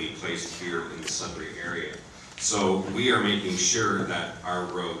specifically placed here in the Sudbury area. So we are making sure that our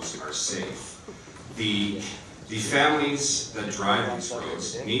roads are safe. The families that drive these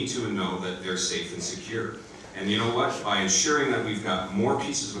roads need to know that they're safe and secure. And you know what? By ensuring that we've got more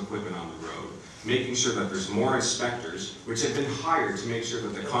pieces of equipment on the road, making sure that there's more inspectors, which have been hired to make sure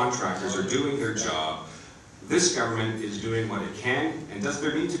that the contractors are doing their job, this government is doing what it can. And does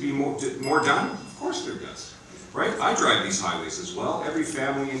there need to be more done? Of course there does. Right? I drive these highways as well. Every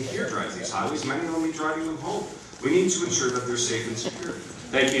family in here drives these highways. Many of them will be driving them home. We need to ensure that they're safe and secure.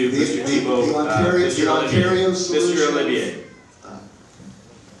 Thank you, Mr. Thibault. Mr. Olivier.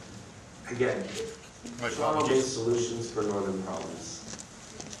 Again, Toronto-based solutions for Northern Province.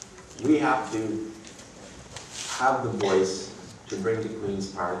 We have to have the voice to bring to Queen's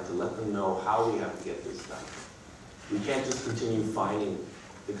Park to let them know how we have to get this done. We can't just continue fining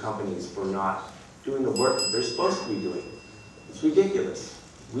the companies for not doing the work that they're supposed to be doing. It's ridiculous.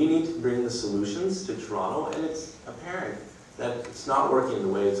 We need to bring the solutions to Toronto, and it's apparent that it's not working the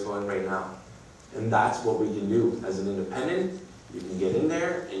way it's going right now. And that's what we can do as an independent. You can get in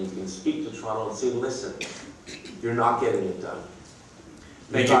there and you can speak to Toronto and say, listen, you're not getting it done.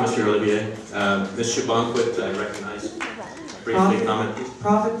 Thank you, Mr. Olivier. Ms. Shabanquit, I recognize. Briefly comment, please.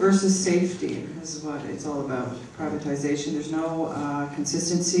 Profit versus safety is what it's all about. Privatization. There's no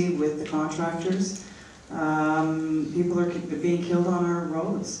consistency with the contractors. People are being killed on our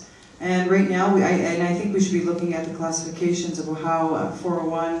roads. And right now, I think we should be looking at the classifications of how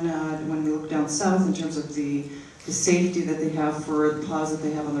 401, when we look down south in terms of the safety that they have for the plows that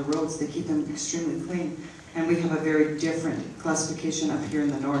they have on the roads, they keep them extremely clean. And we have a very different classification up here in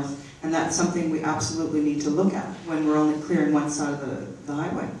the north. And that's something we absolutely need to look at when we're only clearing one side of the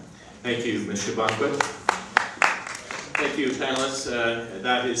highway. Thank you, Ms. Shabanquit. Thank you, panelists.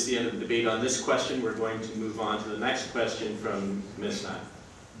 That is the end of the debate on this question. We're going to move on to the next question from Ms. Knapp.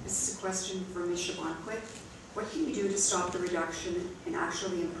 This is a question for Ms. Shabanquit. What can you do to stop the reduction and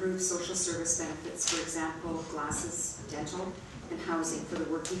actually improve social service benefits, for example, glasses, dental, and housing for the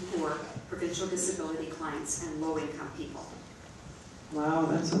working poor, provincial disability clients, and low-income people? Wow,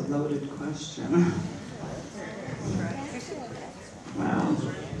 that's a loaded question. Wow.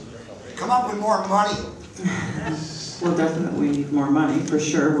 Come up with more money. We'll definitely need more money, for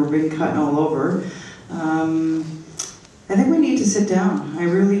sure. We're being cut all over. I think we need to sit down. I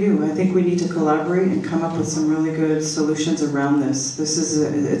really do. I think we need to collaborate and come up with some really good solutions around this.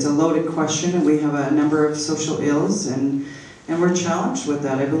 It's a loaded question, and we have a number of social ills, and we're challenged with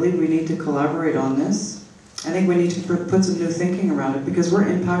that. I believe we need to collaborate on this. I think we need to put some new thinking around it, because we're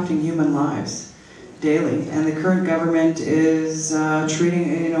impacting human lives daily, and the current government is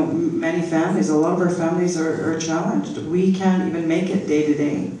treating, many families, a lot of our families are challenged. We can't even make it day to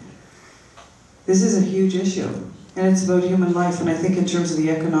day. This is a huge issue, and it's about human life, and I think in terms of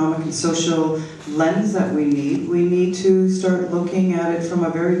the economic and social lens that we need to start looking at it from a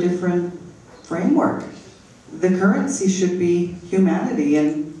very different framework. The currency should be humanity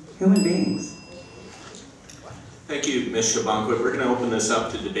and human beings. Thank you, Ms. Shabanquit. We're going to open this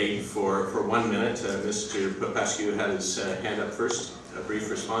up to debate for 1 minute. Mr. Popescu had his hand up first. A brief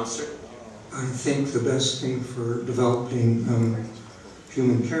response, sir. I think the best thing for developing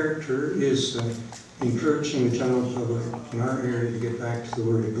human character is encouraging the general public in our area to get back to the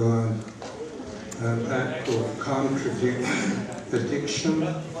Word of God. That will contradict addiction.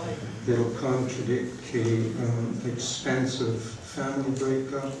 It'll contradict the expensive family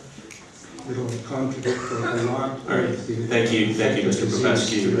breakup. It'll contradict a lot of the... Thank you, Mr.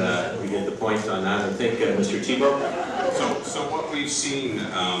 Popescu. We get the point on that. I think Mr. Thibault. So what we've seen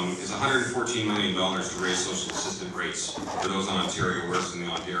is $114 million to raise social assistance rates for those on Ontario Works in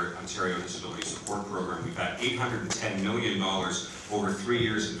the Ontario Disability Support Program. We've had $810 million over 3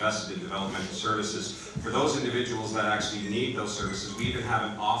 years invested in developmental services. For those individuals that actually need those services, we even have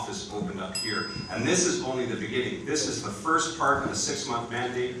an office opened up here. And this is only the beginning. This is the first part of a 6-month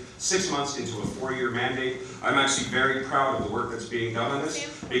mandate, 6 months into a 4-year mandate. I'm actually very proud of the work that's being done on this,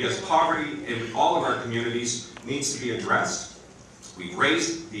 because poverty in all of our communities needs to be addressed. We've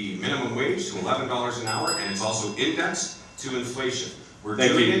raised the minimum wage to $11 an hour, and it's also indexed to inflation. We're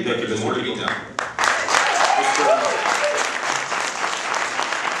doing it, but there's more to be done.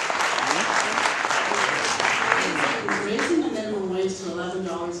 Raising the minimum wage to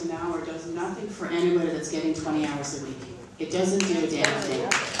 $11 an hour does nothing for anybody that's getting 20 hours a week. It doesn't do a damn thing.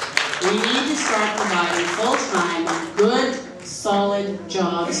 We need to start providing full-time, good, solid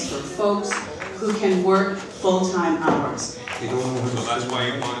jobs for folks who can work full-time hours. So that's why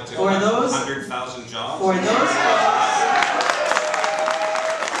you wanted to For those 100,000 jobs? For those folks.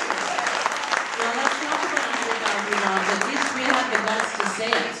 Well, let's talk about 100,000 jobs. At least we have the guts to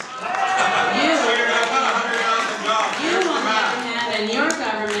say it. You, on the other hand, and your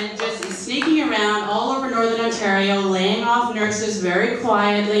government just is sneaking around all over Northern Ontario, laying off nurses very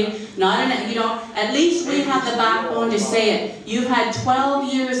quietly, and At least we have the backbone to say it. You've had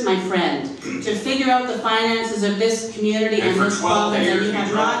 12 years, my friend, to figure out the finances of this community and this province, and you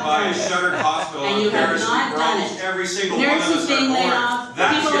have not done it. Shuttered hospital And you have not done it. Every single one of Nurses us being are laid bored. off,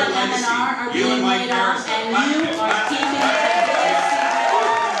 That's people your at legacy. M&R are You being and Mike laid off, Harris. and you are keeping it.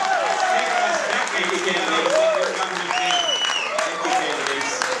 Thank you, candidates.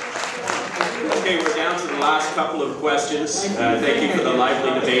 Okay, we're down to the last couple of questions. Thank you for the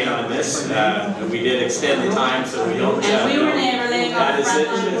lively debate on this. We did extend the time, so we don't. And we were never laying off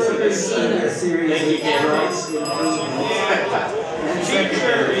frontline workers either. Thank you, candidates.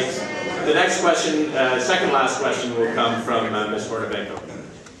 The next question, second last question, will come from Ms. Hornabenko.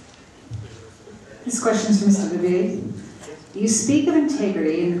 This question is for Mr. Olivier. You speak of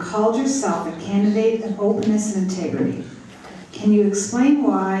integrity and called yourself a candidate of openness and integrity. Can you explain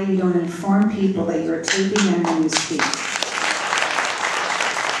why you don't inform people that you are taping them when you speak?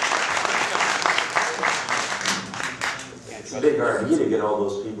 It's a big RV to get all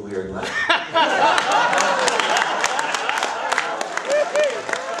those people here in London.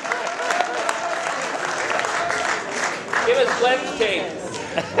 Give us Glenn's tape.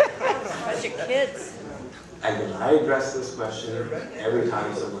 Bunch of kids. Again, I address this question every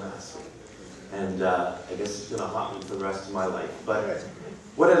time someone asks me. And I guess it's going to haunt me for the rest of my life. But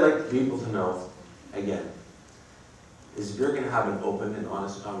what I'd like people to know, again, is if you're going to have an open and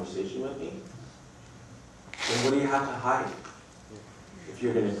honest conversation with me, then what do you have to hide? If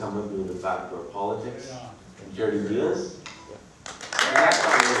you're going to come with me with backdoor politics and dirty deals, then that's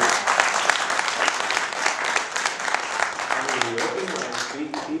not really. I'm going to be open when I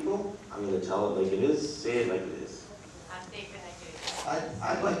speak to people. I'm going to tell it like it is, say it like it is.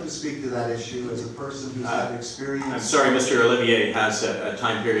 I'd like to speak to that issue as a person who's had experience. I'm sorry, Mr. Olivier has a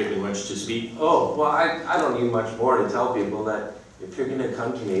time period in which to speak. Oh, well, I don't need much more to tell people that if you're going to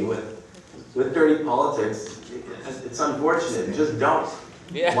come to me with dirty politics, it's unfortunate. Just don't.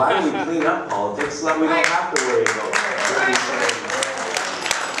 Yeah. Why do we clean up politics so that we don't have to worry about dirty things?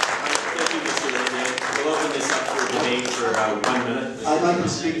 Thank you, Mr. Olivier. We'll open this up for debate for 1 minute. I'd like to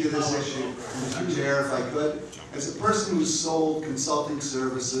speak to this issue, Mr. Chair, if I could. As a person who's sold consulting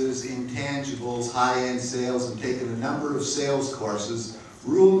services, intangibles, high-end sales, and taken a number of sales courses,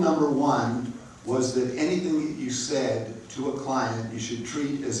 rule number 1 was that anything that you said to a client, you should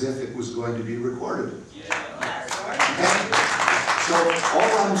treat as if it was going to be recorded. Okay? So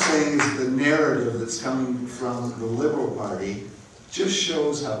all I'm saying is the narrative that's coming from the Liberal Party just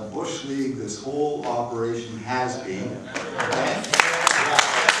shows how Bush League this whole operation has been. Okay?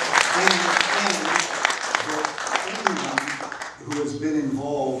 Who has been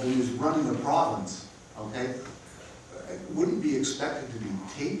involved and is running the province, okay, wouldn't be expected to be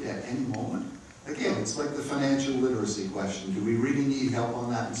taped at any moment. Again, it's like the financial literacy question. Do we really need help on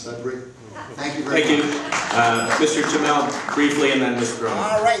that in Sudbury? Thank you very much. Thank you. Mr. Turmel, briefly, and then Ms. Groen.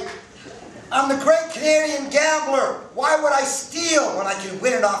 All right. I'm the great Canadian gambler. Why would I steal when I can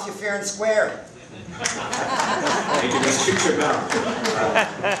win it off you fair and square? Thank you, Mr. Turmel.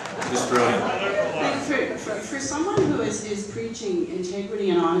 Ms. Groen. For someone who is preaching integrity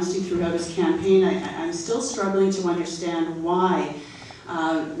and honesty throughout his campaign, I'm still struggling to understand why,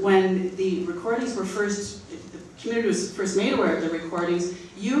 when the recordings were first, the community was first made aware of the recordings,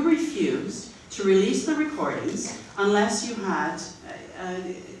 you refused to release the recordings unless you had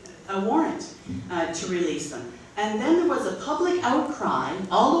a warrant to release them. And then there was a public outcry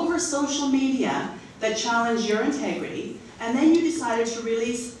all over social media that challenged your integrity, and then you decided to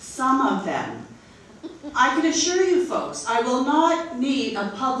release some of them. I can assure you folks, I will not need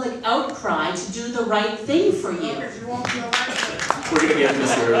a public outcry to do the right thing for you. We're going to give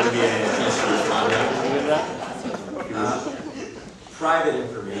Mr. Olivier a chance to respond. Private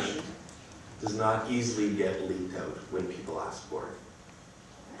information does not easily get leaked out when people ask for it.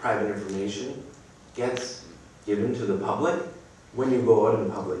 Private information gets given to the public when you go out in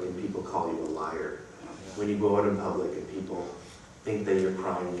public and people call you a liar. When you go out in public and people think that you're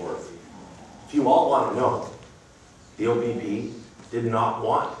crying wolf. If you all want to know, the OPP did not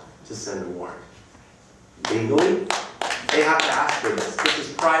want to send a warrant. Legally, they have to ask for this. This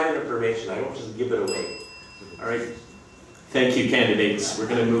is private information. I don't just give it away. All right. Thank you, candidates. We're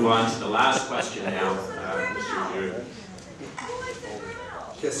going to move on to the last question now. Mr. Giroux.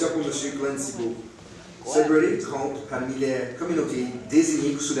 Question pour M. Glenn Thibault. Sudbury compte parmi les communautés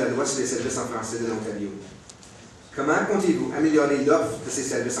désignées sous la loi sur les services en français de l'Ontario. Comment comptez-vous améliorer l'offre de ces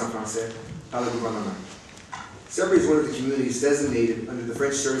services en français par le gouvernement? Sudbury is one of the communities designated under the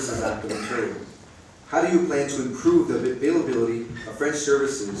French Services Act of Ontario. How do you plan to improve the availability of French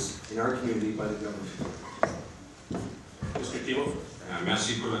services in our community by the government?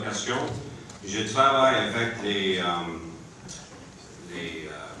 Merci pour la question. Je travaille avec les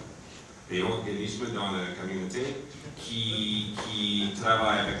organismes dans la communauté qui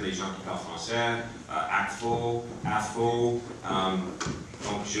travaillent avec les gens qui parlent français, ACFO, AFO.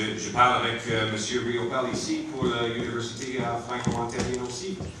 Donc je parle avec M. Riopel ici pour l'université franco-ontarienne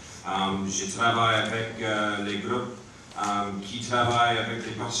aussi. Je travaille avec les groupes qui travaillent avec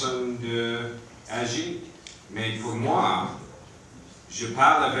les personnes âgées. Mais pour moi, je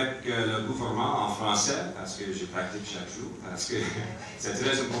parle avec le gouvernement en français parce que je pratique chaque jour, parce que c'est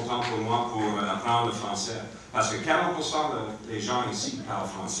très important pour moi pour apprendre le français. Parce que 40% des gens ici parlent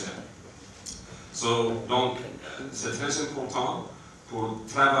français. Donc, c'est très important pour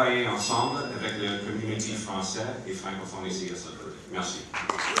travailler ensemble avec la communauté française et francophone ici à Sudbury. Merci.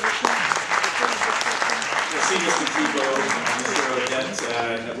 Merci, Mr. Thibault, Mr.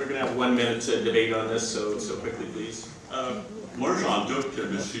 Odette. We're going to have 1 minute to debate on this, so quickly, please. Moi, j'en doute que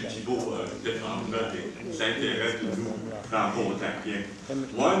M. Thibault défendra les intérêts de nous, franco-ontariens.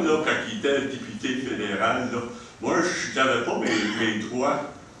 Moi, là, quand il était député fédéral, là, moi, je n'avais pas mes droits.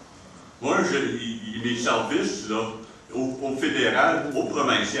 Moi, mes services, là, au fédéral, au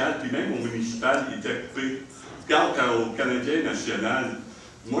provincial, puis même au municipal, ils étaient coupés. Quand au Canadien national,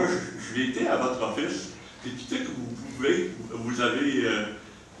 moi, je l'ai été à votre office, et tu sais que vous avez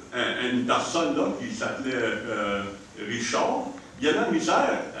une personne là qui s'appelait Richard, il a la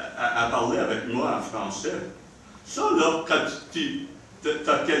misère à parler avec moi en français. Ça, là, quand tu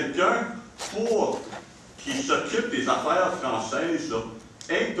as quelqu'un qui s'occupe des affaires françaises, là,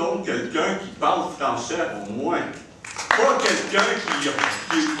 aide donc quelqu'un qui parle français au moins. Pas quelqu'un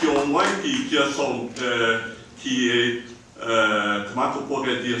qui au moins qui a son qui est comment on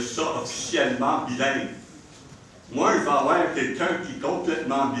pourrait dire ça, officiellement bilingue. Moi, je vais avoir quelqu'un qui est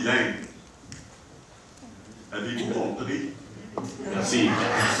complètement bilingue. Avez-vous compris? Merci.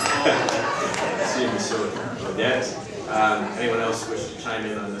 Merci, M. Odette. Anyone else wish to chime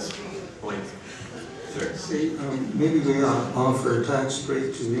in on this point? Sir. See, maybe we offer a tax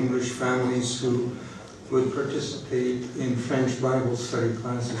break to English families who would participate in French Bible study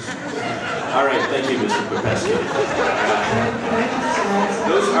classes. All right, thank you, Mr. Popescu.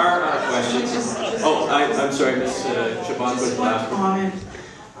 Those are our questions. Oh, I'm sorry, Ms. Chabon. Just one comment.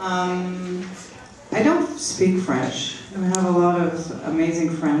 I don't speak French. I have a lot of amazing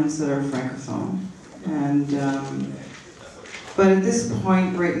friends that are francophone, and but at this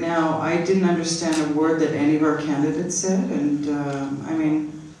point right now, I didn't understand a word that any of our candidates said, and I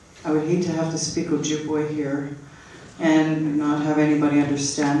mean, I would hate to have to speak Ojibwe here and not have anybody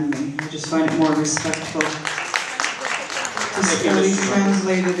understand me. I just find it more respectful to slowly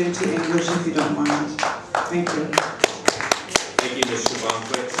translate it into English, if you don't mind. Thank you. Thank you, Ms. Chabon.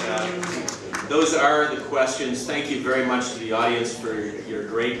 Those are the questions. Thank you very much to the audience for your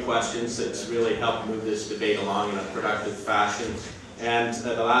great questions. It's really helped move this debate along in a productive fashion. And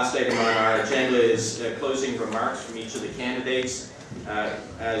the last item on our agenda is closing remarks from each of the candidates.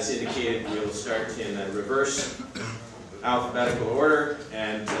 As indicated, we will start in a reverse alphabetical order,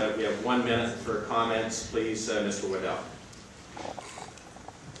 and we have 1 minute for comments. Please, Mr. Waddell.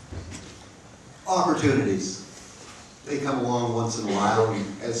 Opportunities. They come along once in a while, and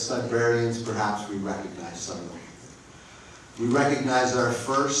as Sudburians, perhaps we recognize some of them. We recognize our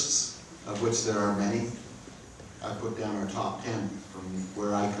firsts, of which there are many. I put down our top 10 from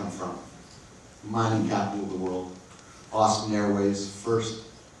where I come from. Mining capital of the world. Austin Airways, first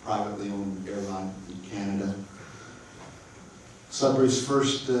privately owned airline in Canada. Sudbury's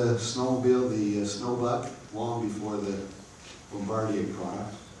first snowmobile, the Snowbug, long before the Bombardier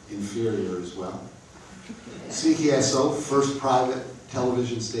product. Inferior as well. CKSO, first private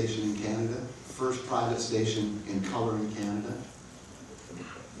television station in Canada, first private station in color in Canada.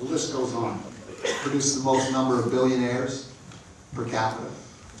 The list goes on. Produced the most number of billionaires per capita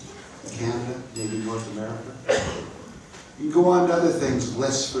in Canada, maybe North America. You can go on to other things,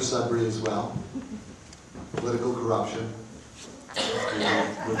 lists for Sudbury as well. Political corruption.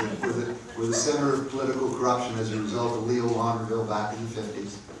 We're the center of political corruption as a result of Leo Launderville back in the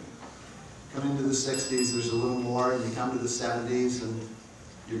 50s. Come into the 60s, there's a little more, and you come to the 70s, and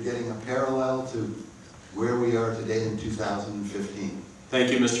you're getting a parallel to where we are today in 2015.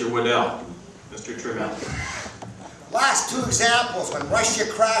 Thank you, Mr. Waddell. Mr. Turmel. Last two examples, when Russia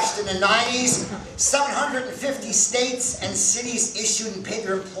crashed in the 90s, 750 states and cities issued and paid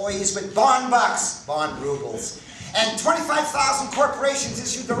their employees with bond bucks, bond rubles. And 25,000 corporations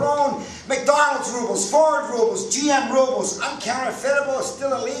issued their own McDonald's rubles, Ford rubles, GM rubles, uncounterfeitable,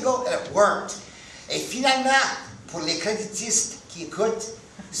 still illegal, and it worked. Et finalement, pour les créditistes qui écoutent,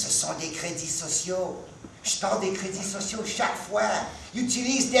 ce sont des crédits sociaux. Je parle des crédits sociaux chaque fois. Ils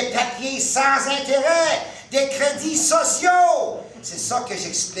utilisent des papiers sans intérêt, des crédits sociaux. C'est ça que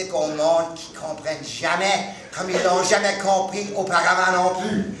j'explique au monde qui ne comprennent jamais, comme ils l'ont jamais compris auparavant non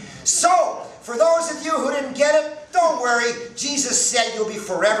plus. So, for those of you who didn't get it, don't worry. Jesus said you'll be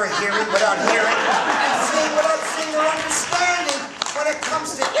forever hearing without hearing and seeing without seeing or understanding when it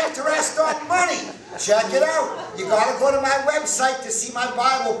comes to interest on money. Check it out. You got to go to my website to see my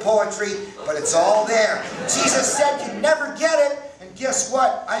Bible poetry, but it's all there. Jesus said you'd never get it, and guess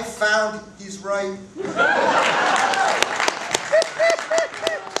what? I found he's right.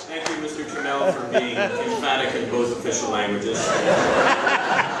 Thank you, Mr. Turmel, for being emphatic in both official languages.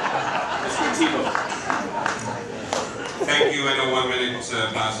 Mr. Tebow. Thank you. I know 1 minute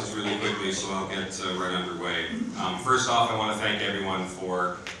passes really quickly, so I'll get right underway. First off, I want to thank everyone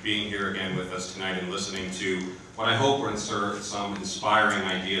for being here again with us tonight and listening to what I hope are some inspiring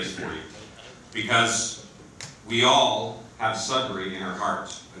ideas for you. Because we all have Sudbury in our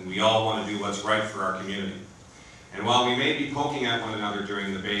hearts, and we all want to do what's right for our community. And while we may be poking at one another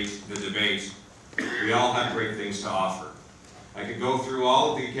during the debate, we all have great things to offer. I could go through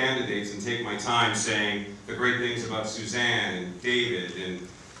all of the candidates and take my time saying the great things about Suzanne and David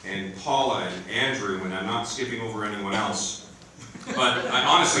and Paula and Andrew, and I'm not skipping over anyone else. But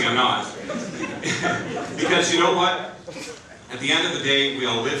honestly, I'm not. Because you know what? At the end of the day, we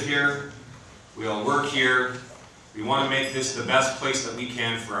all live here, we all work here, we want to make this the best place that we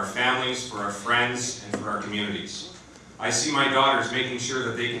can for our families, for our friends, and for our communities. I see my daughters making sure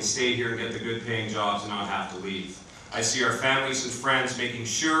that they can stay here and get the good paying jobs and not have to leave. I see our families and friends making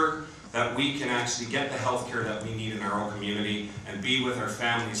sure that we can actually get the health care that we need in our own community and be with our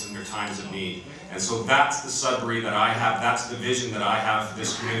families in their times of need. And so that's the Sudbury that I have, that's the vision that I have for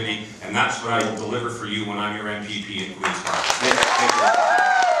this community, and that's what I will deliver for you when I'm your MPP in Queen's Park.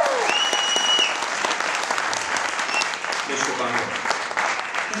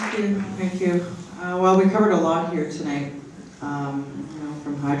 Thank you. Thank you. Well, we covered a lot here tonight.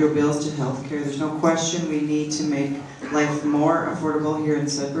 From hydro bills to healthcare, there's no question we need to make life more affordable here in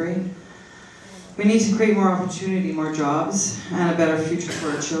Sudbury. We need to create more opportunity, more jobs, and a better future for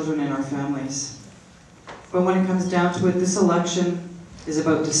our children and our families. But when it comes down to it, this election is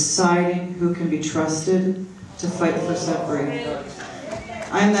about deciding who can be trusted to fight for Sudbury.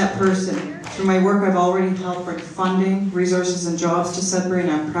 I'm that person. Through my work, I've already helped bring funding, resources, and jobs to Sudbury,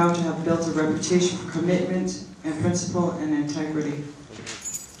 and I'm proud to have built a reputation for commitment and principle and integrity.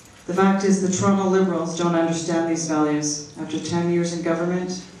 The fact is, the Toronto Liberals don't understand these values. After 10 years in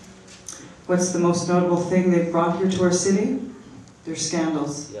government, what's the most notable thing they've brought here to our city? They're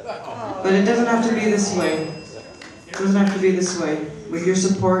scandals. But it doesn't have to be this way. It doesn't have to be this way. With your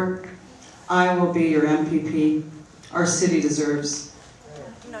support, I will be your MPP. Our city deserves.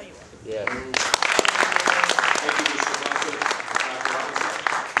 No, you won't. Yeah.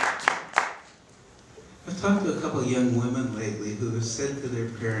 I've talked to a couple of young women lately who have said to their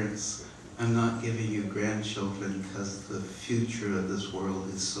parents, I'm not giving you grandchildren because the future of this world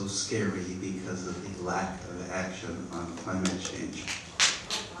is so scary because of the lack of action on climate change.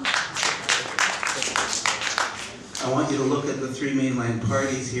 I want you to look at the three mainline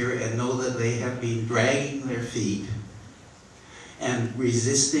parties here and know that they have been dragging their feet and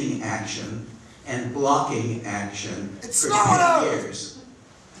resisting action and blocking action for 10 years.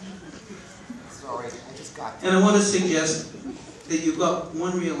 Sorry, I just got And I want to suggest that you've got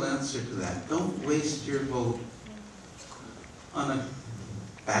one real answer to that. Don't waste your vote on a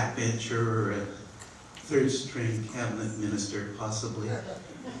backbencher or a third-string cabinet minister, possibly.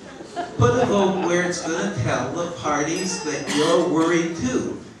 Put a vote where it's going to tell the parties that you're worried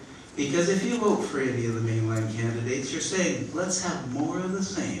too. Because if you vote for any of the mainline candidates, you're saying, let's have more of the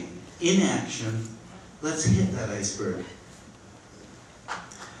same. Inaction, let's hit that iceberg.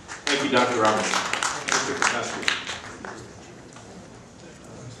 Thank you, Dr. Robertson. Mr. Professor.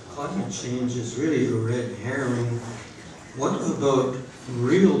 Climate change is really a red herring. What about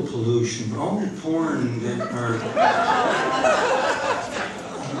real pollution? All the porn that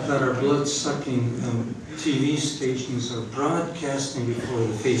our blood-sucking TV stations are broadcasting before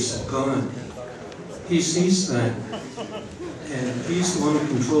the face of God. He sees that, and he's the one who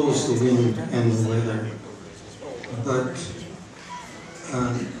controls the wind and the weather. But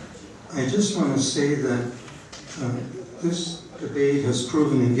I just want to say that this debate has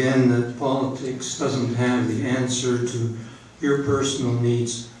proven again that politics doesn't have the answer to your personal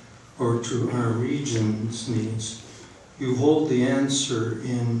needs or to our region's needs. You hold the answer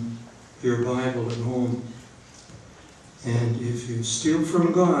in your Bible at home. And if you steal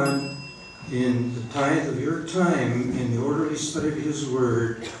from God in the tithe of your time in the orderly study of His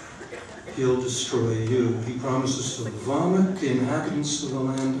Word, he'll destroy you. He promises to vomit the inhabitants of the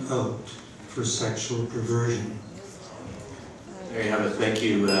land out for sexual perversion. There you have it. Thank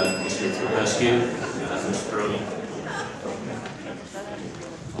you, Mr. Trubescu, Ms. Brody.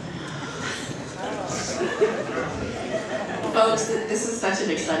 Folks, this is such an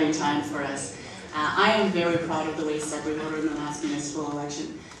exciting time for us. I am very proud of the way Sudbury voted in the last municipal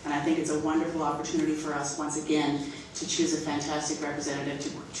election, and I think it's a wonderful opportunity for us once again to choose a fantastic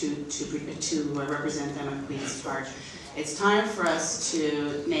representative to represent them at Queen's Park. It's time for us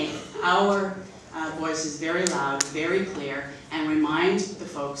to make our voices very loud, very clear, and remind the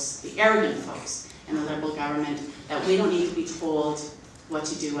folks, the arrogant folks in the Liberal government, that we don't need to be told what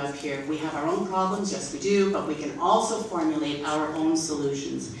to do up here. We have our own problems, yes we do, but we can also formulate our own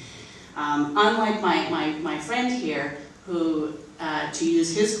solutions. Unlike my friend here, who, to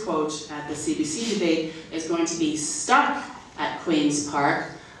use his quote at the CBC debate, is going to be stuck at Queen's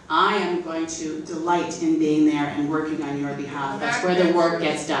Park, I am going to delight in being there and working on your behalf. That's where the work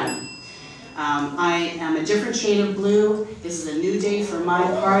gets done. I am a different shade of blue. This is a new day for my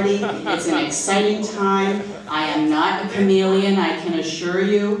party. It's an exciting time. I am not a chameleon, I can assure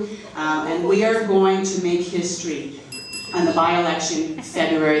you. And we are going to make history on the by-election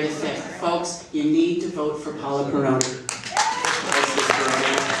February the 5th. Folks, you need to vote for Paula Peroni.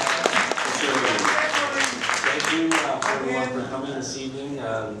 Thank you everyone for coming this evening.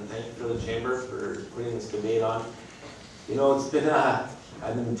 Thank you for the Chamber for putting this debate on. You know, it's been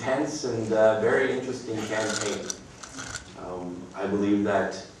an intense and very interesting campaign. I believe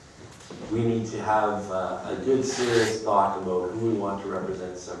that we need to have a good, serious thought about who we want to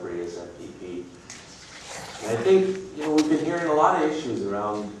represent Sudbury as MPP. And I think, you know, we've been hearing a lot of issues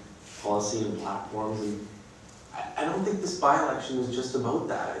around policy and platforms, and I don't think this by-election is just about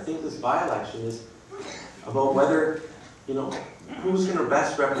that. I think this by-election is about whether, you know, who's going to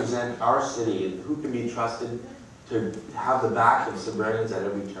best represent our city and who can be trusted to have the back of Sudburyans at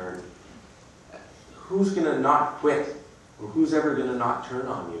every turn. Who's going to not quit, or who's ever going to not turn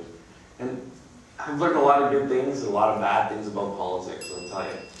on you? And I've learned a lot of good things and a lot of bad things about politics, I'll tell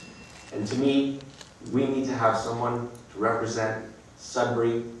you. And to me, we need to have someone to represent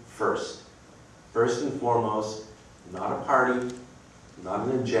Sudbury first. First and foremost, not a party, not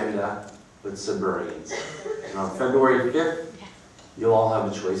an agenda, but Sudburyans. And on February 5th, you'll all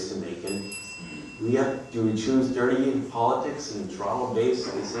have a choice to make. And do we choose dirty in politics and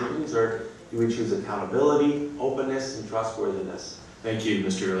Toronto-based decisions, or do we choose accountability, openness, and trustworthiness? Thank you,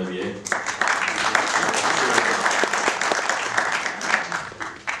 Mr. Olivier.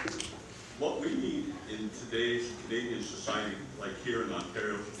 What we need in today's Canadian society, like here in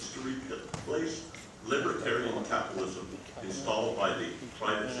Ontario, is to replace libertarian capitalism installed by the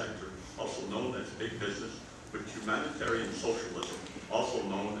private sector, also known as big business, with humanitarian socialism, also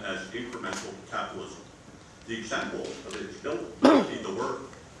known as incremental capitalism. The example of its ability to work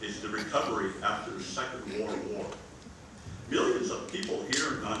is the recovery after the Second World War. Millions of people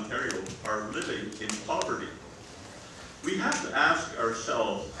here in Ontario are living in poverty. We have to ask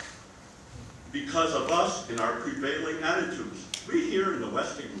ourselves, because of us and our prevailing attitudes, we here in the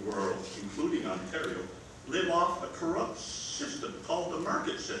Western world, including Ontario, live off a corrupt system called the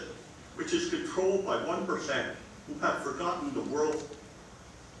market system, which is controlled by 1% who have forgotten the world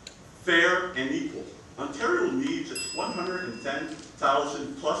fair and equal. Ontario needs its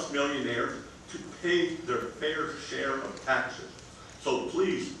 110,000 plus millionaires to pay their fair share of taxes. So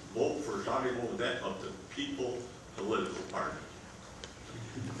please vote for Jean Odette of the People Political Party.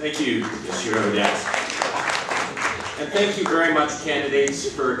 Thank you, Mr. Odette. And thank you very much, candidates,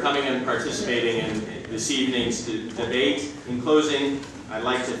 for coming and participating in this evening's debate. In closing, I'd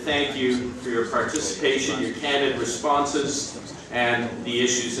like to thank you for your participation, your candid responses, and the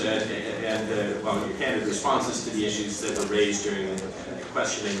issues, well, your candid responses to the issues that were raised during the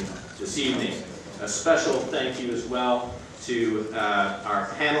questioning this evening. A special thank you as well to our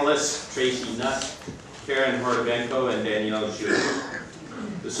panelists, Tracy Nutt, Karen Hordovenko, and Danielle Giroux.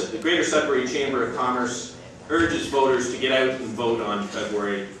 The Greater Sudbury Chamber of Commerce urges voters to get out and vote on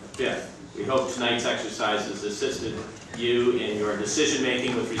February 5th. We hope tonight's exercise has assisted you in your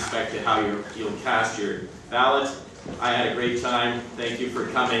decision-making with respect to how you'll cast your ballot. I had a great time. Thank you for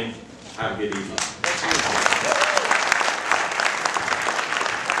coming. Have a good evening.